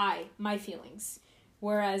me. My feelings.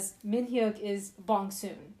 Whereas Min Hyuk is Bong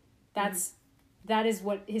Soon. That is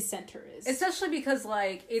what his center is. Especially because,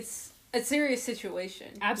 like, it's a serious situation.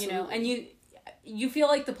 Absolutely. You know? And you feel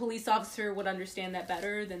like the police officer would understand that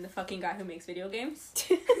better than the fucking guy who makes video games.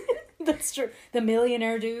 That's true. The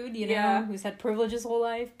millionaire dude, you know, Yeah. who's had privilege his whole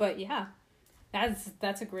life. But yeah,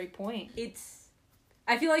 that's a great point.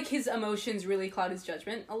 I feel like his emotions really cloud his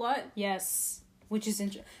judgment a lot. Yes, which is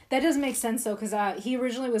that does make sense though, because he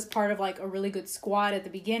originally was part of like a really good squad at the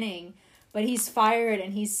beginning, but he's fired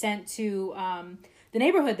and he's sent to the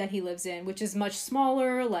neighborhood that he lives in, which is much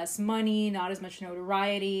smaller, less money, not as much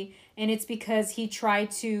notoriety, and it's because he tried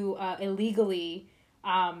to illegally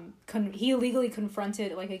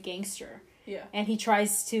confronted like a gangster. Yeah. And he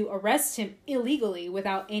tries to arrest him illegally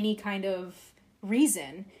without any kind of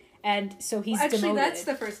reason. And so he's actually demoted. that's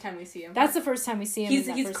the first time we see him. That's the first time we see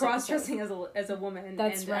him. He's cross-dressing as a woman.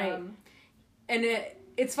 That's right. And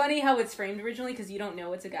it's funny how it's framed originally because you don't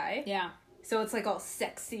know it's a guy. Yeah. So it's like all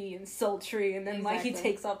sexy and sultry, and then like he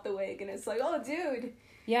takes off the wig, and it's like, oh, dude.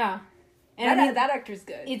 Yeah. And that actor's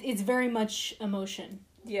good. It's very much emotion.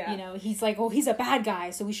 Yeah. You know, he's like, oh, he's a bad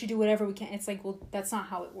guy, so we should do whatever we can. It's like, well, that's not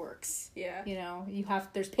how it works. Yeah. You know,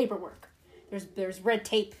 there's paperwork. There's red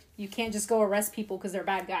tape. You can't just go arrest people because they're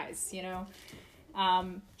bad guys, you know?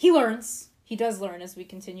 He learns. He does learn as we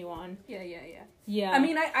continue on. Yeah. I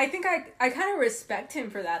mean, I think I kind of respect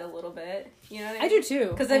him for that a little bit. You know what I mean? I do too.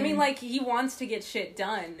 Because, I mean, like, he wants to get shit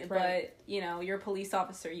done, Right. but, you know, you're a police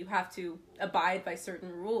officer. You have to abide by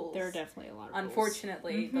certain rules. There are definitely a lot of rules.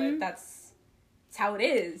 Unfortunately, but that's how it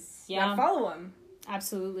is. Yeah. You gotta follow him.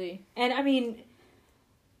 Absolutely. And, I mean,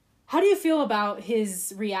 how do you feel about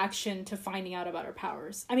his reaction to finding out about her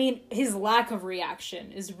powers? I mean, his lack of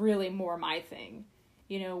reaction is really more my thing.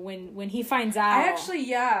 You know, when he finds out...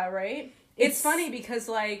 Right? It's funny because,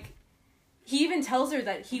 like, he even tells her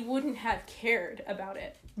that he wouldn't have cared about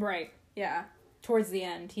it. Right. Yeah. Towards the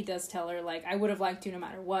end, he does tell her, like, I would have liked to no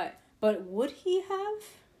matter what. But would he have?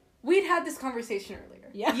 We'd had this conversation earlier.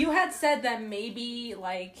 Yeah. You had said that maybe,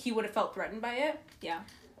 like, he would have felt threatened by it. Yeah.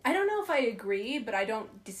 I don't know if I agree, but I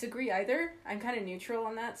don't disagree either. I'm kind of neutral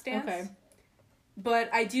on that stance. Okay. But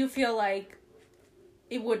I do feel like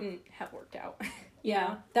it wouldn't have worked out.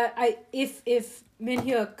 Yeah. If Min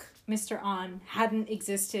Hyuk, Mr. An, hadn't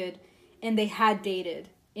existed and they had dated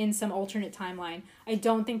in some alternate timeline, I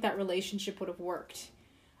don't think that relationship would have worked.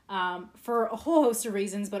 For a whole host of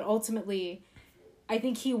reasons, but ultimately, I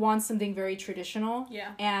think he wants something very traditional.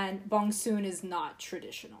 Yeah. And Bong Soon is not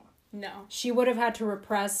traditional. No. She would have had to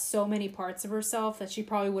repress so many parts of herself that she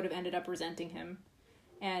probably would have ended up resenting him.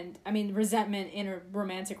 And, I mean, resentment in a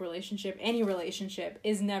romantic relationship, any relationship,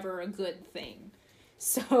 is never a good thing.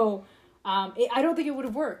 So, I don't think it would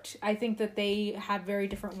have worked. I think that they had very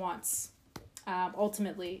different wants,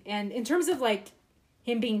 ultimately. And in terms of, like,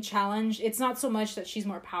 him being challenged, it's not so much that she's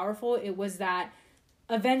more powerful. It was that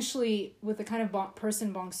eventually, with the kind of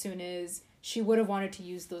person Bong Soon is, she would have wanted to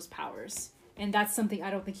use those powers. And that's something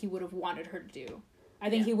I don't think he would have wanted her to do. I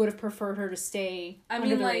think he would have preferred her to stay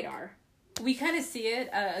under the radar. We kind of see it,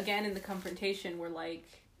 again, in the confrontation where, like,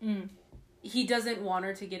 he doesn't want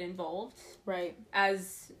her to get involved. Right.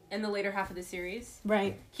 As in the later half of the series.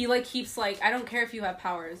 Right. He, like, keeps, like, I don't care if you have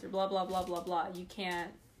powers or blah, blah, blah, blah, blah. You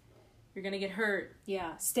can't. You're gonna get hurt.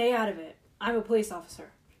 Yeah. Stay out of it. I'm a police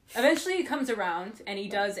officer. Eventually he comes around and he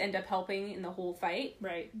does end up helping in the whole fight.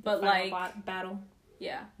 Right. But, like... battle.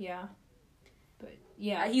 Yeah. Yeah. But,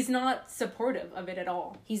 yeah. He's not supportive of it at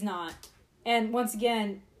all. He's not. And once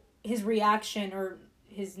again, his reaction or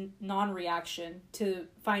his non-reaction to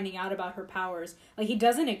finding out about her powers, like, he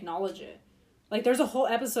doesn't acknowledge it. Like, there's a whole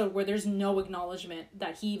episode where there's no acknowledgement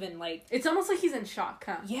that he even, like... It's almost like he's in shock,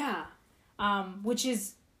 huh? Yeah. Which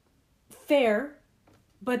is fair.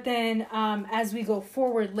 But then, as we go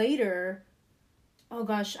forward later... Oh,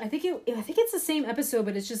 gosh. I think it's the same episode,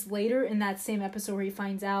 but it's just later in that same episode where he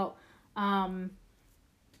finds out...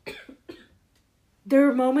 There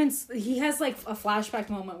are moments, he has like a flashback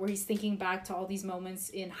moment where he's thinking back to all these moments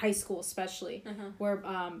in high school especially, where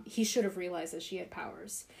he should have realized that she had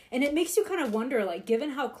powers. And it makes you kind of wonder, like,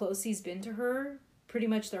 given how close he's been to her pretty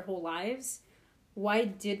much their whole lives, why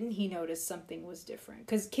didn't he notice something was different?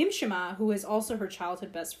 Because Kim Shima, who is also her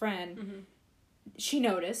childhood best friend, she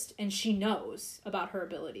noticed and she knows about her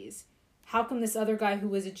abilities. how come this other guy who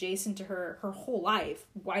was adjacent to her whole life,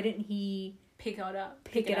 why didn't he pick it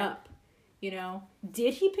up? You know,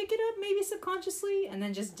 did he pick it up maybe subconsciously and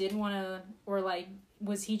then just didn't want to, or like,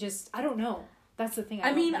 was he just, I don't know. That's the thing.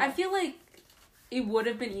 I mean, I feel like it would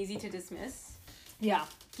have been easy to dismiss. Yeah.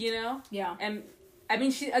 You know? Yeah. And I mean,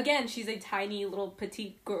 she's a tiny little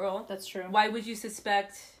petite girl. That's true. Why would you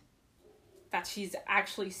suspect that she's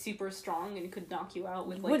actually super strong and could knock you out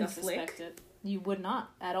with like a flick? Suspect it. You would not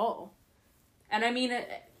at all. And I mean,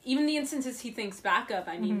 even the instances he thinks back of,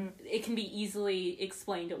 I mean, it can be easily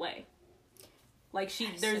explained away. Like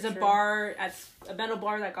there's a bar a metal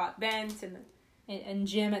bar that got bent, and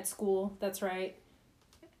gym at school. That's right.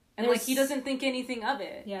 And like he doesn't think anything of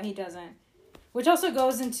it. Yeah, he doesn't. Which also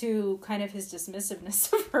goes into kind of his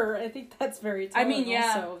dismissiveness of her. I think that's very telling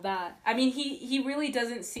also of that. I mean, he really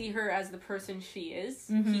doesn't see her as the person she is.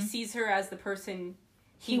 Mm-hmm. He sees her as the person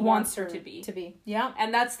he wants her to be. Yeah.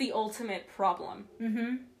 And that's the ultimate problem.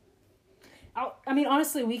 Mm-hmm. I mean,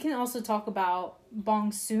 honestly, we can also talk about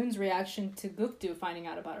Bong Soon's reaction to Gukdu finding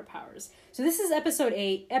out about her powers. So this is episode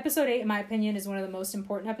 8. Episode 8, in my opinion, is one of the most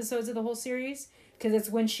important episodes of the whole series. Because it's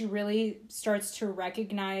when she really starts to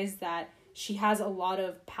recognize that she has a lot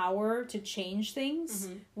of power to change things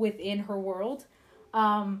within her world.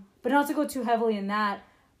 But not to go too heavily in that,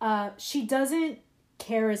 she doesn't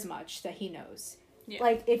care as much that he knows. Yeah.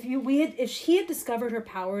 Like, if he had discovered her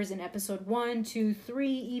powers in episode 1, 2, 3,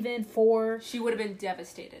 even 4... She would have been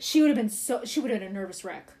devastated. She would have been a nervous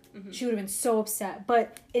wreck. Mm-hmm. She would have been so upset.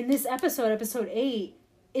 But in this episode 8,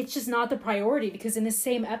 it's just not the priority. Because in the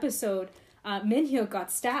same episode, Min-hyuk got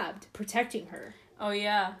stabbed, protecting her. Oh,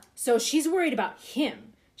 yeah. So she's worried about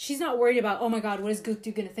him. She's not worried about, oh my god, what is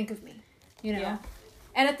Gukdu gonna think of me? You know? Yeah.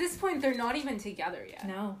 And at this point, they're not even together yet.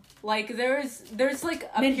 No. Like, there's like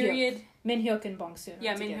a period... Min-hyuk and Bong Soon.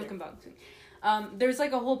 Yeah, Min-hyuk and Bong Soon. There's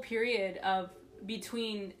like a whole period of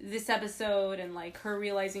between this episode and like her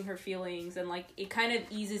realizing her feelings, and like it kind of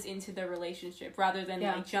eases into their relationship rather than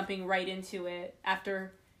like jumping right into it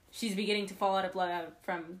after she's beginning to fall out of love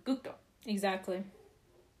from Gukdo. Exactly.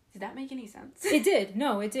 Did that make any sense? It did.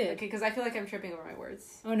 No, it did. Okay, because I feel like I'm tripping over my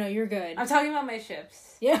words. Oh no, you're good. I'm talking about my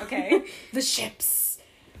ships. Yeah. Okay. The ships.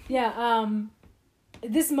 Yeah.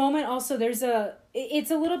 This moment also, it's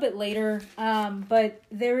a little bit later, but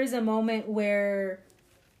there is a moment where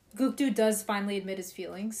Gukdu does finally admit his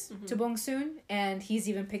feelings to Bong Soon, and he's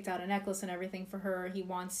even picked out a necklace and everything for her. He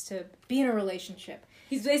wants to be in a relationship.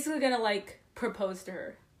 He's basically gonna like propose to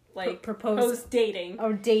her. Like propose dating.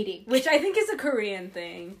 Or dating. Which I think is a Korean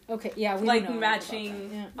thing. Okay, yeah, we like know matching.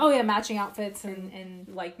 Yeah. Oh yeah, matching outfits and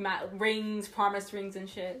like rings, promise rings and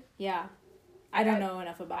shit. Yeah. I don't know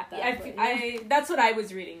enough about that. That's what I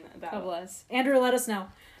was reading about. God bless. Andrew, let us know.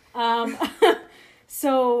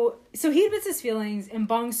 So he admits his feelings, and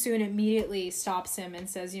Bong Soon immediately stops him and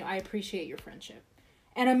says, I appreciate your friendship.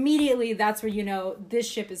 And immediately that's where this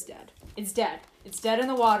ship is dead. It's dead. It's dead in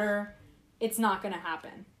the water. It's not gonna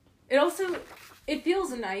happen. It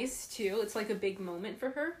feels nice too. It's like a big moment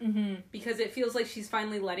for her. Mm-hmm. Because it feels like she's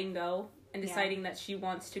finally letting go and deciding that she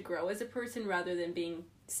wants to grow as a person rather than being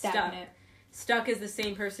stagnant. Stuck as the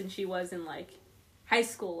same person she was in like high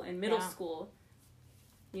school and middle school.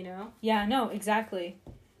 Yeah, no, exactly.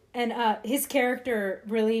 And his character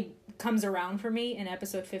really comes around for me in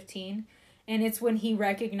episode 15. And it's when he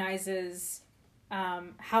recognizes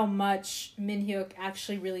how much Min-hyuk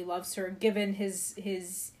actually really loves her, given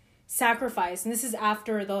his sacrifice. And this is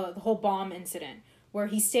after the whole bomb incident, where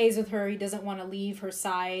he stays with her. He doesn't want to leave her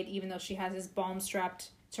side, even though she has his bomb strapped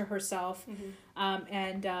to herself. Mm-hmm.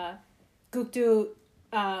 And Gukdu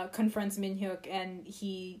confronts Min-hyuk, and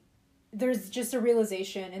there's just a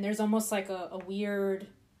realization, and there's almost like a weird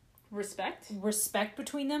respect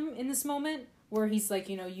between them in this moment, where he's like,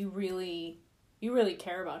 you really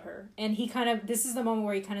care about her. And this is the moment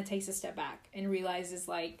where he kind of takes a step back and realizes,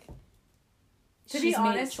 like, to be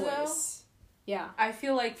honest, though, yeah, I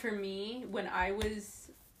feel like for me, when I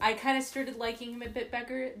kind of started liking him a bit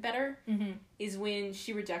better mm-hmm. is when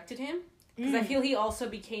she rejected him. Because I feel he also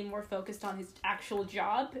became more focused on his actual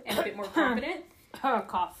job and a bit more confident.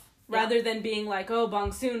 Cough. Rather than being like, oh,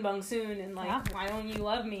 Bong Soon, and like, why don't you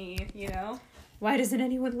love me, Why doesn't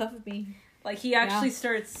anyone love me? Like, he actually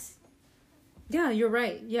starts... Yeah, you're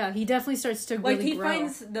right. Yeah, he definitely starts to really grow. Like, he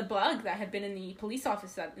finds the bug that had been in the police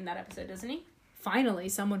office in that episode, doesn't he? Finally,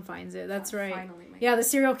 someone finds it. That's right. Finally. Yeah, the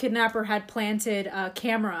serial kidnapper had planted a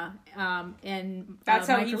camera and that's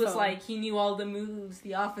how he was like, he knew all the moves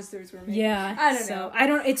the officers were making. Yeah. I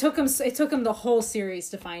don't know. It took him the whole series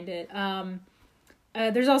to find it.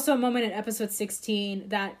 There's also a moment in episode 16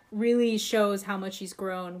 that really shows how much he's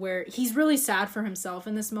grown, where he's really sad for himself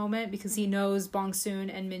in this moment because he knows Bong Soon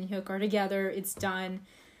and Min Hyuk are together, it's done,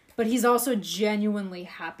 but he's also genuinely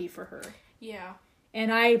happy for her. Yeah.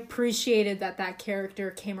 And I appreciated that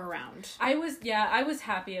character came around. I was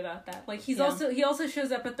happy about that. Like, he also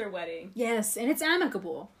shows up at their wedding. Yes, and it's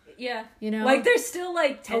amicable. Yeah. You know? Like, there's still,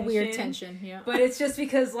 like, tension. A weird tension, yeah. But it's just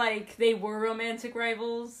because, like, they were romantic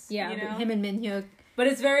rivals. Yeah, you know? him and Min Hyuk. But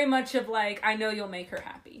it's very much of, like, I know you'll make her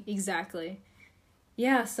happy. Exactly.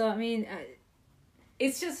 Yeah, so, I mean...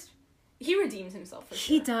 it's just... He redeems himself, for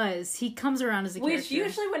sure. He does. He comes around as a character. Which,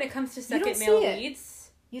 usually when it comes to second male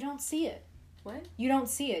leads... You don't see it. What? You don't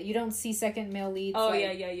see it. You don't see second male leads. Oh,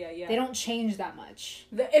 like, yeah. They don't change that much.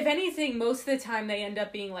 If anything, most of the time they end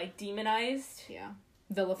up being, like, demonized. Yeah.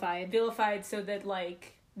 Vilified so that,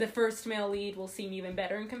 like, the first male lead will seem even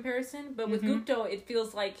better in comparison. But with Gupto, it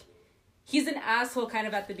feels like he's an asshole kind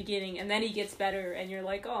of at the beginning, and then he gets better, and you're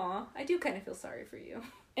like, aw, I do kind of feel sorry for you.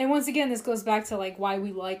 And once again, this goes back to, like, why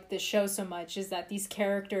we like this show so much, is that these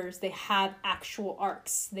characters, they have actual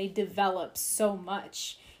arcs. They develop so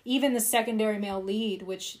much. Even the secondary male lead,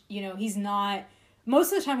 which, you know, he's not...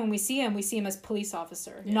 Most of the time when we see him as police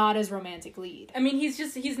officer, not as romantic lead. I mean,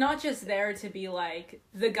 he's not just there to be, like,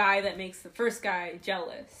 the guy that makes the first guy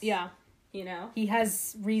jealous. Yeah. You know? He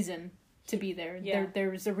has reason to be there. Yeah.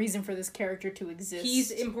 There's a reason for this character to exist.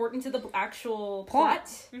 He's important to the actual plot.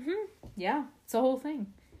 Mm-hmm. Yeah, it's a whole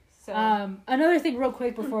thing. So. Another thing real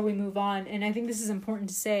quick before we move on, and I think this is important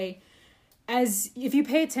to say, as if you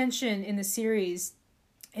pay attention in the series,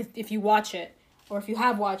 if you watch it, or if you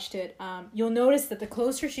have watched it, you'll notice that the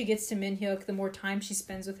closer she gets to Min Hyuk, the more time she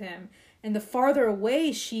spends with him, and the farther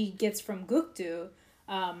away she gets from Gukdu,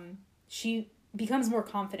 she becomes more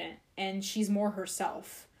confident, and she's more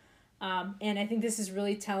herself. And I think this is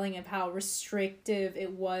really telling of how restrictive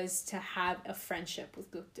it was to have a friendship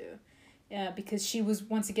with Gukdu. Because she was,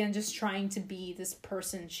 once again, just trying to be this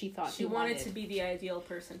person she thought she wanted to be the ideal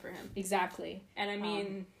person for him. Exactly. And I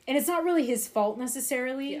mean... and it's not really his fault,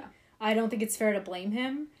 necessarily. Yeah. I don't think it's fair to blame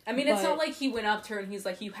him. I mean, it's not like he went up to her and he's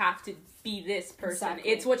like, you have to be this person.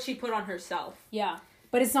 Exactly. It's what she put on herself. Yeah.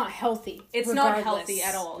 But it's not healthy. It's not healthy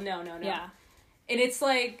at all. No. Yeah. And it's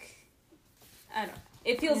like... I don't know.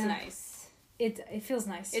 It feels nice. It feels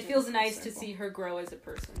nice. It feels nice to see her grow as a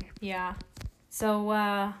person. Yeah. So,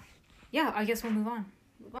 yeah, I guess we'll move on.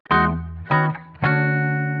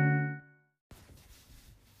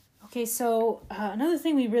 Okay, so another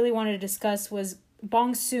thing we really wanted to discuss was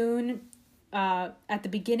Bong Soon at the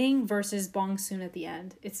beginning versus Bong Soon at the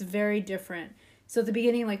end. It's very different. So at the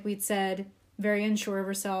beginning, like we'd said, very unsure of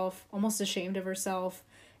herself, almost ashamed of herself.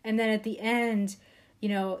 And then at the end, you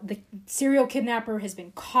know, the serial kidnapper has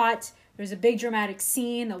been caught. There's a big dramatic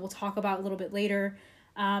scene that we'll talk about a little bit later.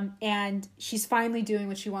 And she's finally doing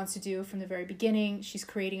what she wants to do from the very beginning. She's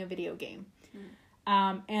creating a video game.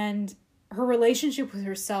 And her relationship with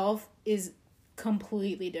herself is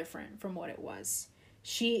completely different from what it was.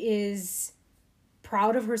 She is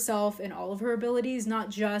proud of herself and all of her abilities, not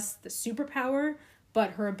just the superpower,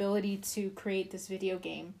 but her ability to create this video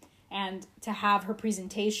game and to have her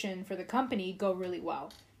presentation for the company go really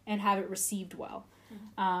well and have it received well.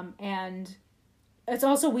 And it's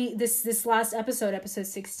also this last episode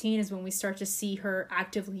 16, is when we start to see her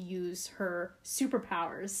actively use her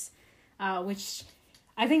superpowers, which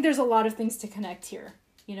I think there's a lot of things to connect here.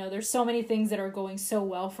 You know, there's so many things that are going so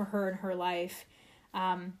well for her in her life.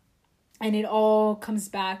 And it all comes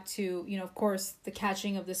back to, you know, of course, the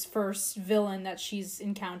catching of this first villain that she's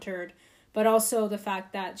encountered, but also the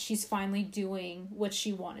fact that she's finally doing what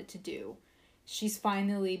she wanted to do. She's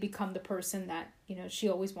finally become the person that, you know, she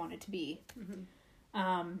always wanted to be.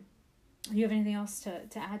 Do you have anything else to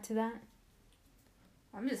add to that?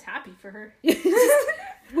 I'm just happy for her.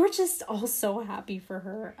 We're just all so happy for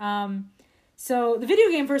her. So the video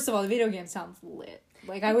game, first of all, the video game sounds lit.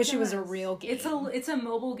 Like, I wish it was a real game. It's a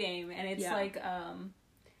mobile game, and it's like,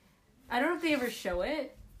 I don't know if they ever show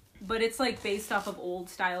it, but it's like based off of old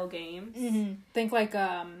style games. Think like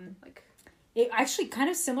it actually kind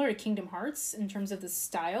of similar to Kingdom Hearts in terms of the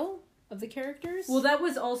style of the characters. Well, that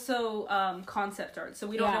was also concept art, so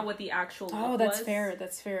we don't know what the actual look was. Oh, that's fair.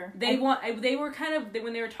 That's fair. They were kind of,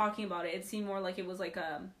 when they were talking about it, it seemed more like it was like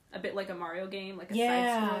a bit like a Mario game, like a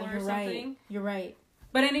side-scroller or something. Right. You're right.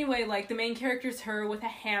 But anyway, like, the main character's her with a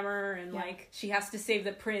hammer, and, like, she has to save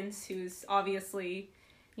the prince, who's obviously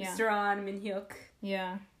Suran Min Hyuk.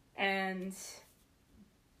 Yeah. And,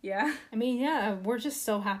 yeah. I mean, we're just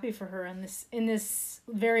so happy for her in this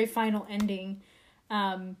very final ending.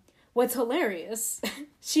 what's hilarious,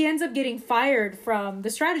 she ends up getting fired from the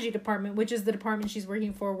strategy department, which is the department she's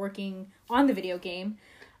working on the video game,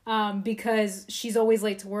 because she's always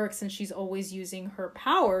late to work since she's always using her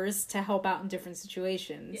powers to help out in different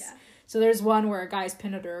situations. Yeah. So there's one where a guy's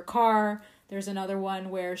pinned under a car. There's another one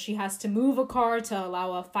where she has to move a car to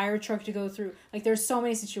allow a fire truck to go through. Like, there's so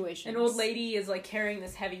many situations. An old lady is, like, carrying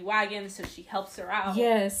this heavy wagon, so she helps her out.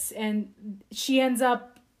 Yes, and she ends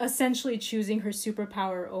up essentially choosing her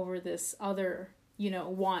superpower over this other,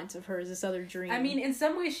 want of hers, this other dream. I mean, in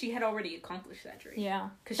some ways, she had already accomplished that dream. Yeah.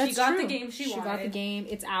 Because she got the game she wanted. She got the game.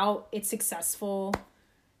 It's out. It's successful.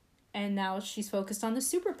 And now she's focused on the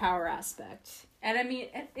superpower aspect. And, I mean,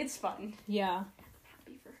 it's fun. Yeah.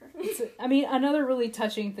 Happy for her. Another really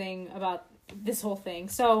touching thing about this whole thing.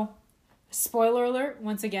 So, spoiler alert,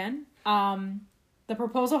 once again. The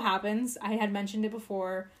proposal happens. I had mentioned it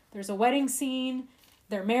before. There's a wedding scene.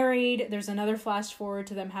 They're married. There's another flash forward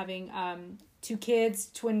to them having 2 kids,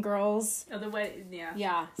 twin girls. Oh, the wedding, yeah.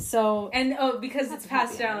 Yeah, so... And, because it's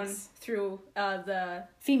passed down through the...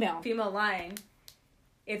 Female line,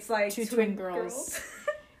 it's like... 2 twin girls.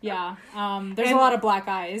 Yeah, there's a lot of black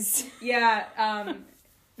eyes. Yeah,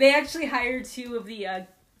 they actually hired 2 of the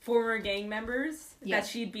former gang members that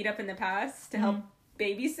she'd beat up in the past to help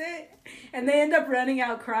babysit, and they end up running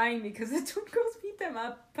out crying because the twin girls beat them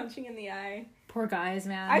up, punching in the eye. Poor guys,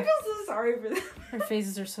 man. I feel so sorry for them. Their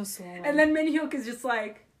faces are so swollen. And then Min-hyuk is just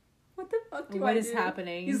like, what the fuck do I do? What is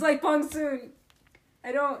happening? He's like, Bong-soon,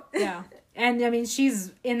 I don't... Yeah. And, I mean,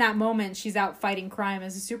 she's, in that moment, she's out fighting crime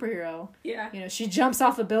as a superhero. Yeah. She jumps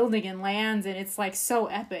off a building and lands, and it's, like, so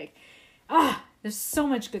epic. There's so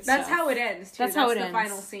much good stuff. That's how it ends, too. That's how it ends. That's the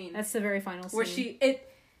final scene. That's the very final scene. Where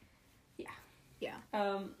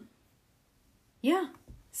Yeah. Yeah.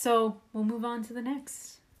 So, we'll move on to the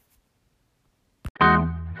next.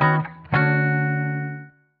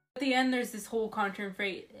 At the end, there's this whole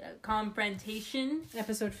confrontation.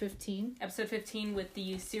 Episode 15. Episode 15 with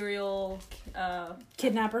the serial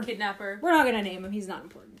Kidnapper. We're not going to name him. He's not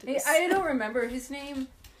important to this. I don't remember his name.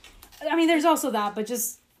 I mean, there's also that, but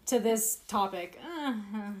just to this topic,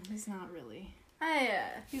 he's not really...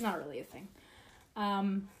 He's not really a thing.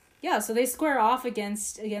 Yeah, so they square off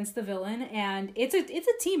against the villain, and it's a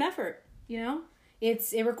team effort,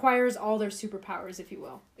 It requires all their superpowers, if you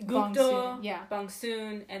will. Gukdo,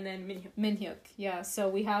 Bong-soon, and then Min-hyuk. Min-hyuk, yeah. So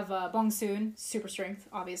we have Bong-soon, super strength,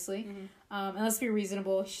 obviously. Mm-hmm. And let's be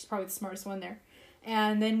reasonable, she's probably the smartest one there.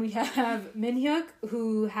 And then we have Min-hyuk,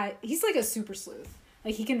 he's like a super sleuth.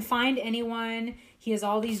 Like, he can find anyone. He has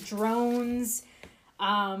all these drones.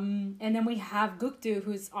 And then we have Gukdo,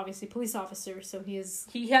 who's obviously a police officer, so he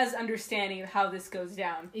has understanding of how this goes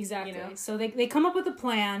down. Exactly. So they come up with a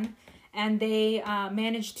plan, and they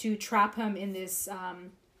manage to trap him in this,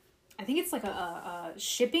 I think it's like a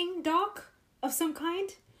shipping dock of some kind.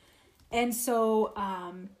 And so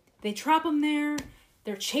they trap him there.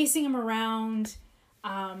 They're chasing him around.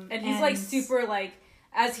 And he's like super, like,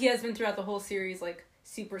 as he has been throughout the whole series, like,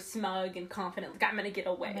 super smug and confident. Like, I'm gonna get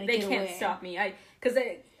away. They can't stop me. Because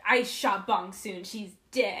I shot Bong-soon. She's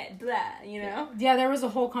dead. Blah, Yeah, there was a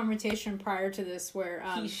whole confrontation prior to this where...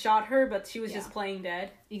 he shot her, but she was just playing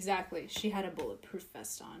dead. Exactly. She had a bulletproof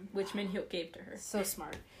vest on. Which Min-hyuk gave to her. So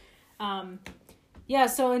smart. Yeah,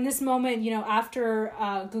 so in this moment, after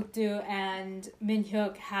Gukdo and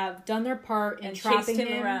Min-hyuk have done their part in trapping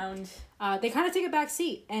him around, they kind of take a back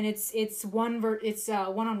seat, and it's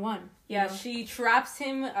one-on-one. Yeah, she traps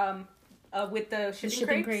him with the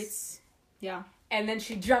shipping crates. Yeah. And then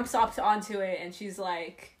she jumps up onto it, and she's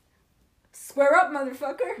like, square up,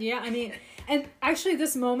 motherfucker. Yeah, I mean, and actually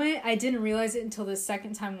this moment, I didn't realize it until the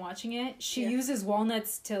second time watching it. She uses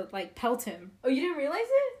walnuts to, like, pelt him. Oh, you didn't realize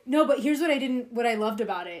it? No, but here's what I loved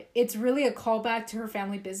about it. It's really a callback to her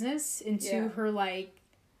family business, into her, like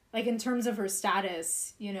in terms of her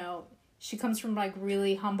status, she comes from, like,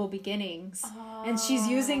 really humble beginnings. Oh. And she's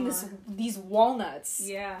using these walnuts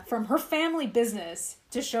from her family business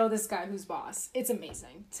to show this guy who's boss. It's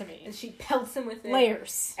amazing to me. And she pelts him with it.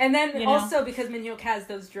 Layers. And then also, because Min-hyuk has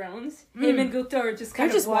those drones, him and Gukdo are just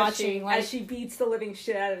kind of watching like, as she beats the living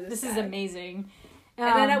shit out of this guy. Is amazing.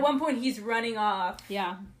 And then at one point, he's running off.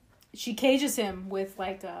 Yeah. She cages him with,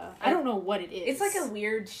 like, I don't know what it is. It's like a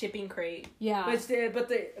weird shipping crate. Yeah. But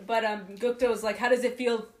Gukdo's like, how does it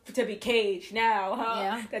feel to be caged now? Huh?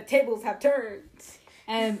 Yeah. The tables have turned.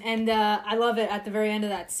 And I love it at the very end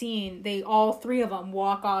of that scene. All 3 of them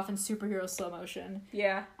walk off in superhero slow motion.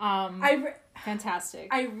 Yeah. Fantastic.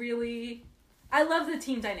 I love the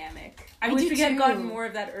team dynamic. I wish we had gotten more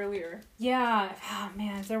of that earlier. Yeah. Oh,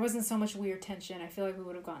 man. If there wasn't so much weird tension, I feel like we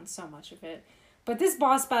would have gotten so much of it. But this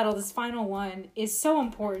boss battle, this final one, is so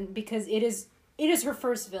important because it is her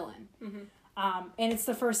first villain. And it's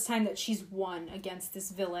the first time that she's won against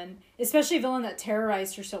this villain, especially a villain that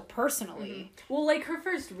terrorized her so personally. Well, like her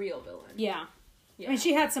first real villain. Yeah. I mean,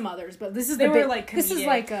 she had some others, but this is They the were, big, like, this is comedic.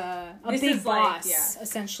 like a big boss,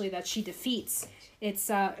 essentially, that she defeats.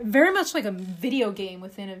 It's very much like a video game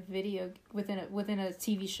within a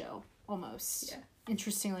TV show, almost. Yeah.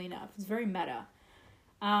 Interestingly enough, it's very meta.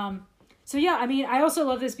 So yeah, I mean, I also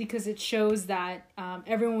love this because it shows that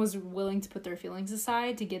everyone was willing to put their feelings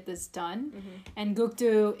aside to get this done, and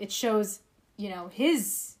Gukdu, it shows, you know,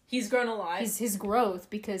 he's grown alive. His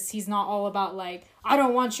growth, because he's not all about like, I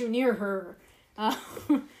don't want you near her.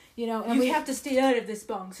 You know, and we have to stay out of this,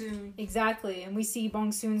 Bong Soon. Exactly, and we see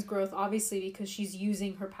Bong Soon's growth obviously because she's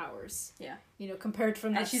using her powers. Yeah, you know, compared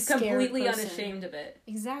from that, and she's scared completely person. unashamed of it.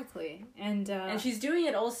 Exactly, and she's doing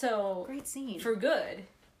it also great scene for good.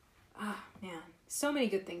 Ah, man, so many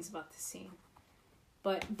good things about this scene,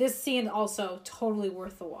 but this scene also totally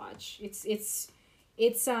worth the watch. It's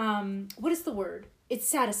what is the word? It's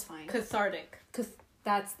satisfying. Cathartic.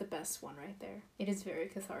 That's the best one right there. It is very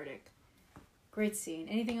cathartic. Great scene.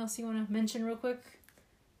 Anything else you want to mention real quick?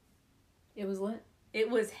 It was lit? It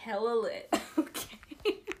was hella lit. Okay.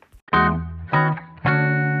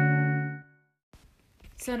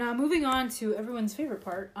 So now moving on to everyone's favorite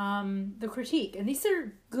part, the critique. And these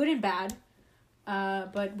are good and bad,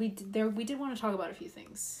 but we did want to talk about a few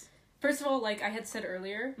things. First of all, like I had said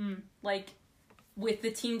earlier, like with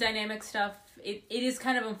the team dynamic stuff, it is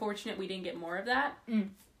kind of unfortunate we didn't get more of that.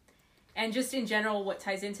 And just in general, what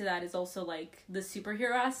ties into that is also, like, the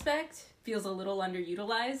superhero aspect feels a little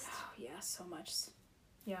underutilized. Oh, yeah, so much.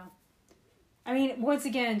 Yeah. I mean, once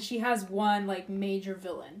again, she has one, like, major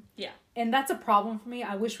villain. Yeah. And that's a problem for me.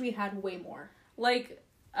 I wish we had way more. Like,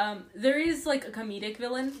 there is, like, a comedic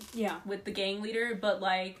villain. Yeah. With the gang leader, but,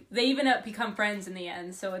 like, they even become friends in the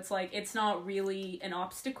end, so it's, like, it's not really an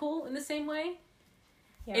obstacle in the same way.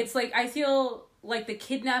 Yeah. It's, like, I feel like the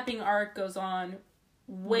kidnapping arc goes on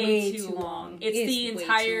way too long. It's the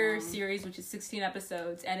entire series, which is 16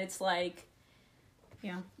 episodes, and it's like,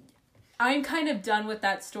 yeah, I'm kind of done with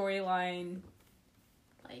that storyline,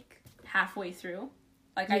 like, halfway through.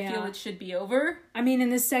 Like, I feel it should be over. I mean, in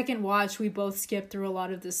the second watch, we both skipped through a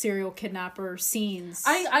lot of the serial kidnapper scenes.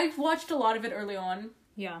 I watched a lot of it early on.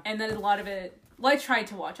 Yeah. And then a lot of it, well, I tried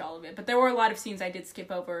to watch all of it, but there were a lot of scenes I did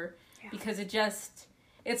skip over because it just...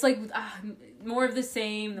 It's like more of the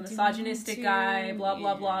same, the misogynistic guy, blah,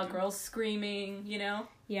 blah, blah, girls screaming, you know?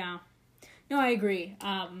 Yeah. No, I agree.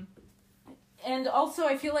 And also,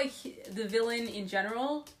 I feel like the villain in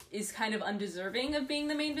general is kind of undeserving of being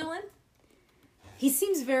the main villain. He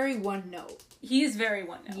seems very one note. He is very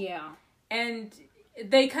one note. Yeah. And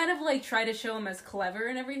they kind of, like, try to show him as clever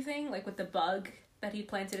and everything, like with the bug that he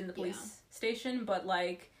planted in the police station, but,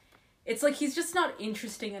 like, it's like he's just not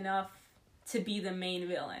interesting enough to be the main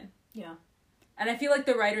villain. Yeah. And I feel like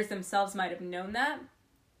the writers themselves might have known that.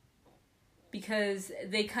 Because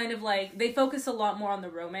they kind of like, they focus a lot more on the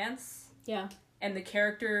romance. Yeah. And the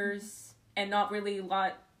characters, and not really a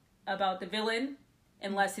lot about the villain,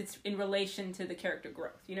 unless it's in relation to the character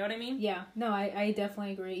growth. You know what I mean? Yeah. No, I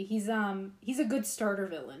definitely agree. He's a good starter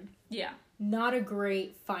villain. Yeah. Not a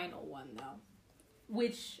great final one, though.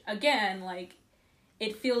 Which, again, like,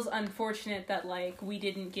 it feels unfortunate that, like, we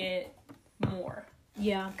didn't get more.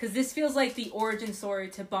 Yeah. Because this feels like the origin story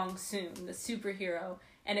to Bong Soon, the superhero,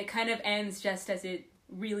 and it kind of ends just as it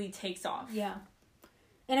really takes off. Yeah.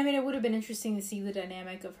 And I mean, it would have been interesting to see the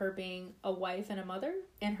dynamic of her being a wife and a mother,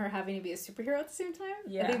 and her having to be a superhero at the same time.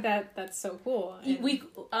 Yeah. I think that's so cool. And... We,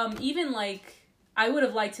 even, like, I would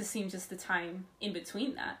have liked to see just the time in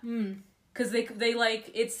between that. Because they, like,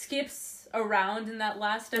 it skips around in that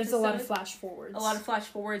last episode. There's a lot of flash forwards. A lot of flash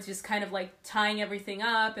forwards, just kind of, like, tying everything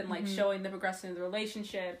up and, like, showing the progression of the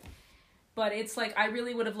relationship. But it's, like, I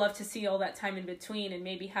really would have loved to see all that time in between and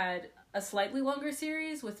maybe had a slightly longer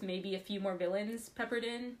series with maybe a few more villains peppered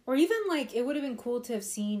in. Or even, like, it would have been cool to have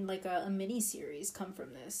seen, like, a mini-series come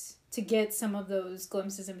from this. To get some of those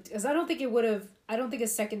glimpses. Because I don't think a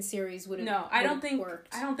second series would have No, I don't think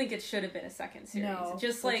worked. I don't think it should have been a second series. No,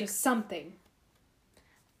 just something.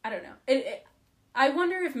 I don't know. I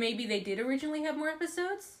wonder if maybe they did originally have more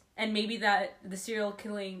episodes, and maybe that the serial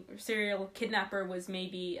kidnapper was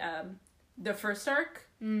maybe the first arc,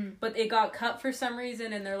 but it got cut for some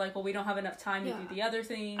reason, and they're like, well, we don't have enough time to do the other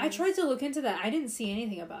thing. I tried to look into that. I didn't see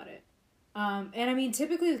anything about it. And I mean,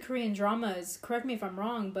 typically the Korean dramas, correct me if I'm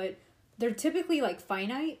wrong, but they're typically like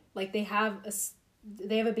finite. Like they have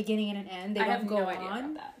a beginning and an end. They don't go on. I have no idea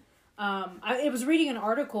about that. I was reading an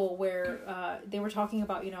article where they were talking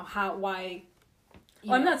about, you know, why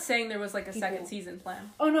Well, I'm not saying there was like a people... second season plan.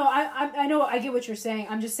 Oh no, I know, I get what you're saying.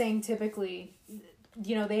 I'm just saying typically,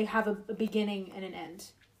 you know, they have a beginning and an end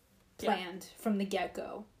planned from the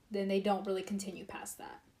get-go. Then they don't really continue past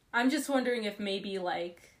that. I'm just wondering if maybe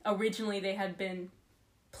like originally they had been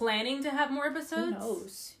planning to have more episodes. Who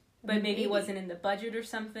knows? But maybe it wasn't in the budget or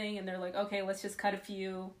something, and they're like, okay, let's just cut a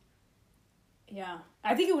few. Yeah,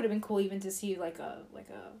 I think it would have been cool even to see like a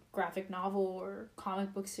graphic novel or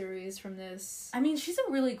comic book series from this. I mean, she's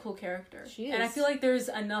a really cool character. She is. And I feel like there's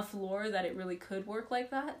enough lore that it really could work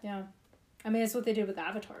like that. Yeah. I mean, it's what they did with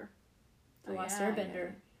Avatar. The Last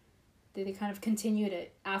Airbender. Yeah. They kind of continued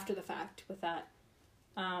it after the fact with that.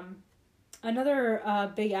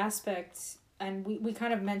 Another big aspect, and we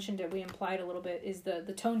kind of mentioned it, we implied a little bit, is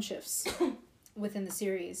the tone shifts within the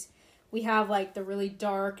series. We have like the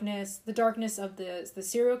darkness of the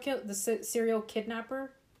serial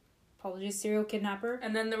kidnapper. Apologies, serial kidnapper.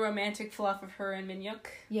 And then the romantic fluff of her and Minyuk.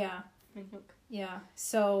 Yeah. Yeah.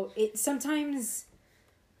 So it sometimes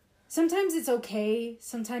it's okay,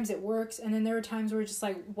 sometimes it works, and then there are times where it's just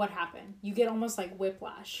like, what happened? You get almost like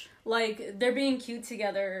whiplash. Like, they're being cute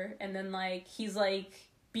together, and then like he's like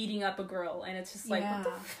beating up a girl, and it's just like, what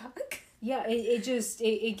the fuck? Yeah,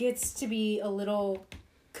 it gets to be a little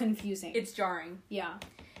confusing. It's jarring. Yeah.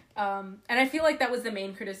 And I feel like that was the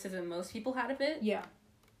main criticism most people had of it. Yeah.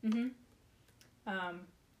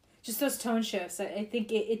 Just those tone shifts. I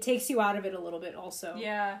think it takes you out of it a little bit also.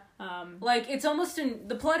 Yeah. Like, it's almost...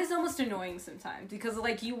 the plot is almost annoying sometimes, because,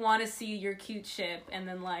 like, you want to see your cute ship, and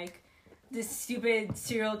then, like, this stupid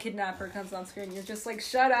serial kidnapper comes on screen, you're just like,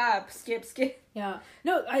 shut up, skip. Yeah.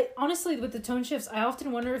 No, I honestly, with the tone shifts, I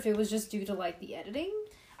often wonder if it was just due to, like, the editing.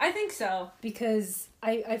 I think so. Because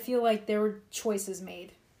I feel like there were choices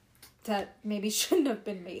made that maybe shouldn't have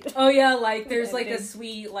been made. Oh, yeah, like, there's, like, a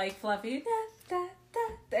sweet, like, fluffy...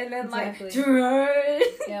 And then, exactly. Like...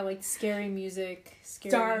 yeah, like, scary music.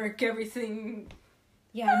 Dark, everything.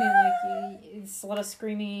 Yeah, I mean, like, it's a lot of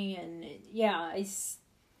screaming, and, it's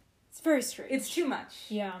very strange. It's too much.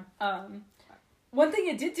 Yeah. One thing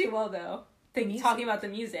it did do well, though, talking about the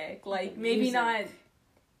music, like, maybe not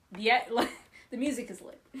yet, like, the music is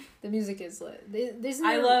lit. The music is lit.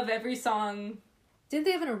 I love every song. Didn't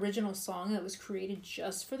they have an original song that was created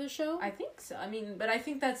just for the show? I think so. I mean, but I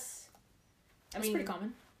think that's pretty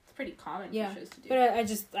common. It's pretty common for shows to do.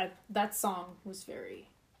 But that song was very...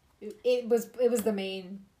 It was the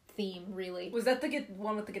main theme, really. Was that the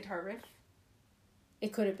one with the guitar riff?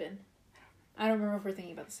 It could have been. I don't remember if we're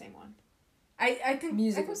thinking about the same one. I think...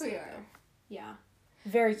 Music was good, though. Yeah.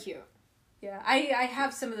 Very cute. Yeah, I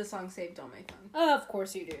have some of the songs saved on my phone. Oh, of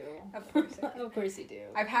course you do. Of course I do. Of course you do.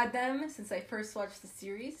 I've had them since I first watched the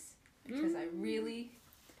series, because I really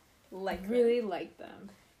like them.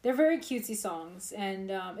 They're very cutesy songs, and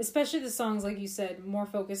especially the songs, like you said, more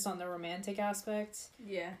focused on the romantic aspect.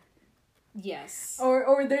 Yeah. Yes.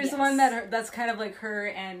 Or there's one that's kind of like her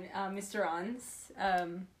and Mr. On's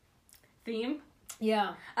theme.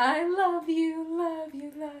 Yeah. I love you, love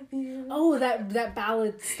you, love you. Oh, that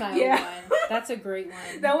ballad style one. That's a great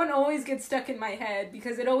one. That one always gets stuck in my head,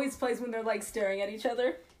 because it always plays when they're, like, staring at each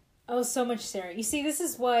other. Oh, so much staring. You see, this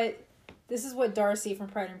is what Darcy from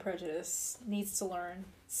Pride and Prejudice needs to learn.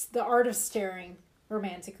 It's the art of staring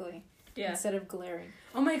romantically instead of glaring.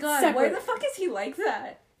 Oh my god, why the fuck is he like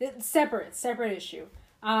that? It's separate issue.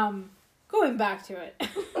 Going back to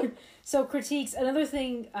it. So critiques, another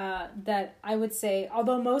thing that I would say,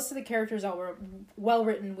 although most of the characters are well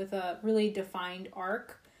written with a really defined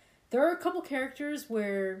arc, there are a couple characters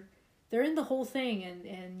where they're in the whole thing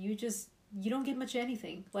and you don't get much of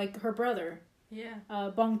anything. Like her brother. Yeah.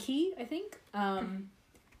 Bong Ki, I think.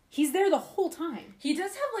 He's there the whole time. He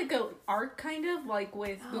does have like an arc kind of like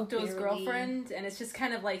with Bukto's girlfriend, and it's just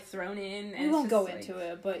kind of like thrown in. And we won't go into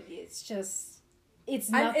it, but it's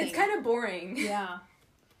nothing. It's kind of boring. Yeah.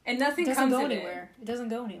 And nothing comes anywhere. It doesn't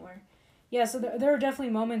go anywhere. Yeah, so there are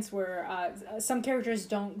definitely moments where some characters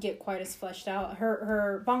don't get quite as fleshed out.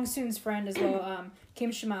 Her Bong Soon's friend as well,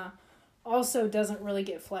 Kim Shima, also doesn't really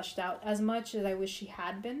get fleshed out as much as I wish she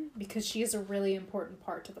had been, because she is a really important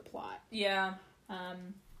part to the plot. Yeah.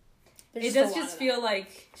 It does just feel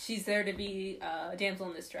like she's there to be a damsel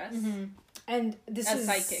in distress. Mm-hmm. And this is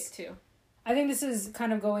a sidekick too. I think this is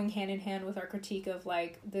kind of going hand in hand with our critique of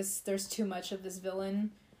like this. There's too much of this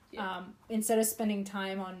villain. Yeah. Instead of spending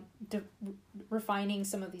time on refining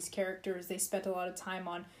some of these characters, they spent a lot of time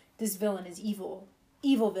on this villain is evil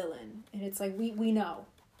villain, and it's like we know.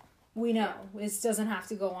 Yeah. It doesn't have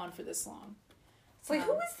to go on for this long. It's like,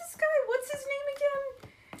 who is this guy? What's his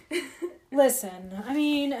name again? Listen, I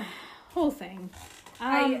mean, whole thing.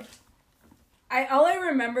 I All I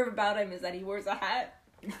remember about him is that he wears a hat.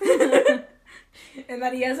 And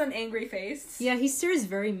that he has an angry face. Yeah, he stares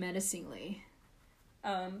very menacingly.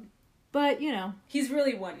 But, you know. He's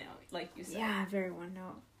really one note, like you said. Yeah, very one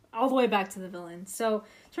note. All the way back to the villain. So,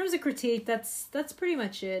 in terms of critique, that's pretty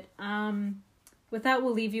much it. With that,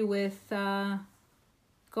 we'll leave you with, go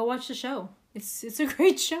watch the show. It's a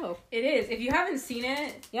great show. It is. If you haven't seen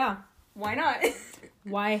it, yeah, why not?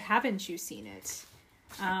 Why haven't you seen it?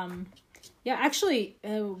 Yeah, actually,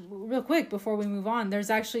 real quick before we move on, there's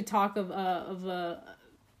actually talk of a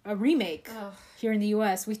remake here in the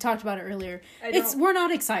U.S. We talked about it earlier. We're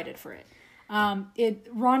not excited for it.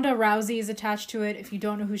 Ronda Rousey is attached to it. If you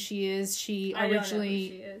don't know who she is, she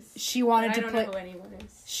originally she wanted to play. I don't know who anyone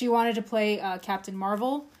is. She wanted to play Captain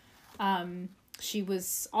Marvel. She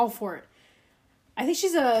was all for it. I think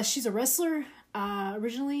she's a wrestler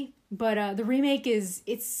originally, but the remake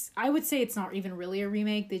I would say it's not even really a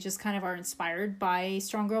remake. They just kind of are inspired by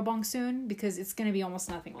Strong Girl Bong Soon because it's going to be almost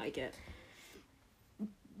nothing like it.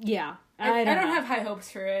 Yeah. I don't have high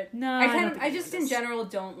hopes for it. No, I just in general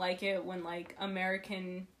don't like it when like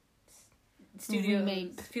American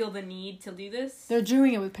studios feel the need to do this. They're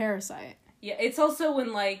doing it with Parasite. Yeah, it's also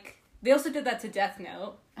when like they also did that to Death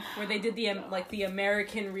Note, where they did the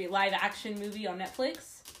American live action movie on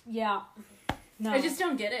Netflix. Yeah. No. I just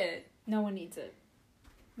don't get it. No one needs it.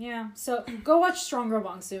 Yeah, so go watch Strong Girl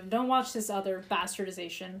Bong Soon. Don't watch this other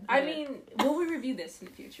bastardization. I mean, will we review this in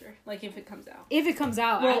the future? Like, if it comes out? If it comes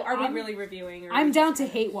out. Well, are we really reviewing? Or I'm down to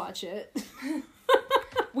hate watch it.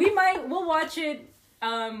 We'll watch it.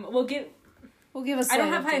 We'll give us. I don't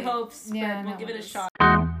have high hopes, but we'll give it a shot.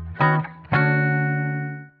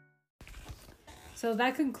 So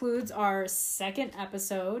that concludes our second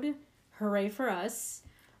episode. Hooray for us.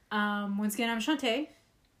 Once again, I'm Shantae.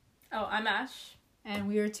 Oh, I'm Ash. And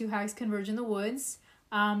we are Two Hags Converge in the Woods.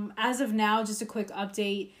 As of now, just a quick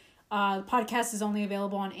update. The podcast is only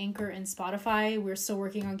available on Anchor and Spotify. We're still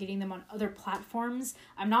working on getting them on other platforms.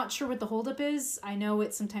 I'm not sure what the holdup is. I know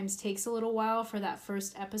it sometimes takes a little while for that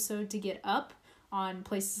first episode to get up on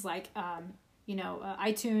places like,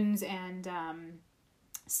 iTunes and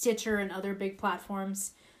Stitcher and other big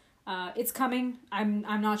platforms. It's coming. I'm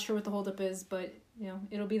not sure what the holdup is, but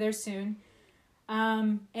it'll be there soon.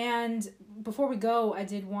 And before we go, I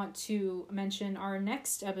did want to mention our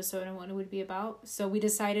next episode and what it would be about. So we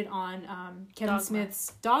decided on Kevin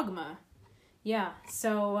Smith's Dogma. Yeah.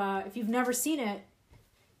 So if you've never seen it,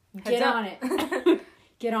 get on it.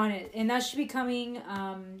 Get on it. And that should be coming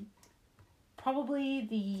probably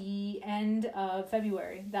the end of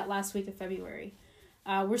February, that last week of February.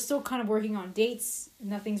 We're still kind of working on dates.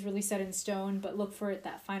 Nothing's really set in stone, but look for it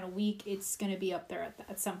that final week. It's going to be up there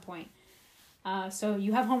at some point. So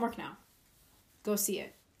you have homework now. Go see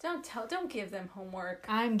it. Don't give them homework.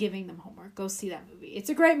 I'm giving them homework. Go see that movie. It's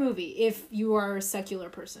a great movie if you are a secular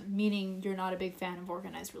person, meaning you're not a big fan of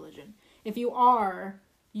organized religion. If you are,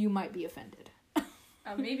 you might be offended.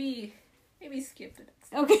 Maybe skip the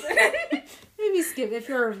next Okay. Maybe skip if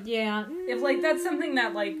you're, yeah. If that's something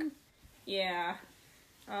that yeah.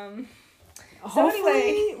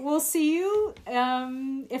 Hopefully we'll see you.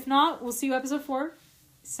 If not, we'll see you episode 4.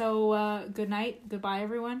 So, good night. Goodbye,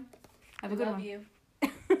 everyone. Have a good one. Love you.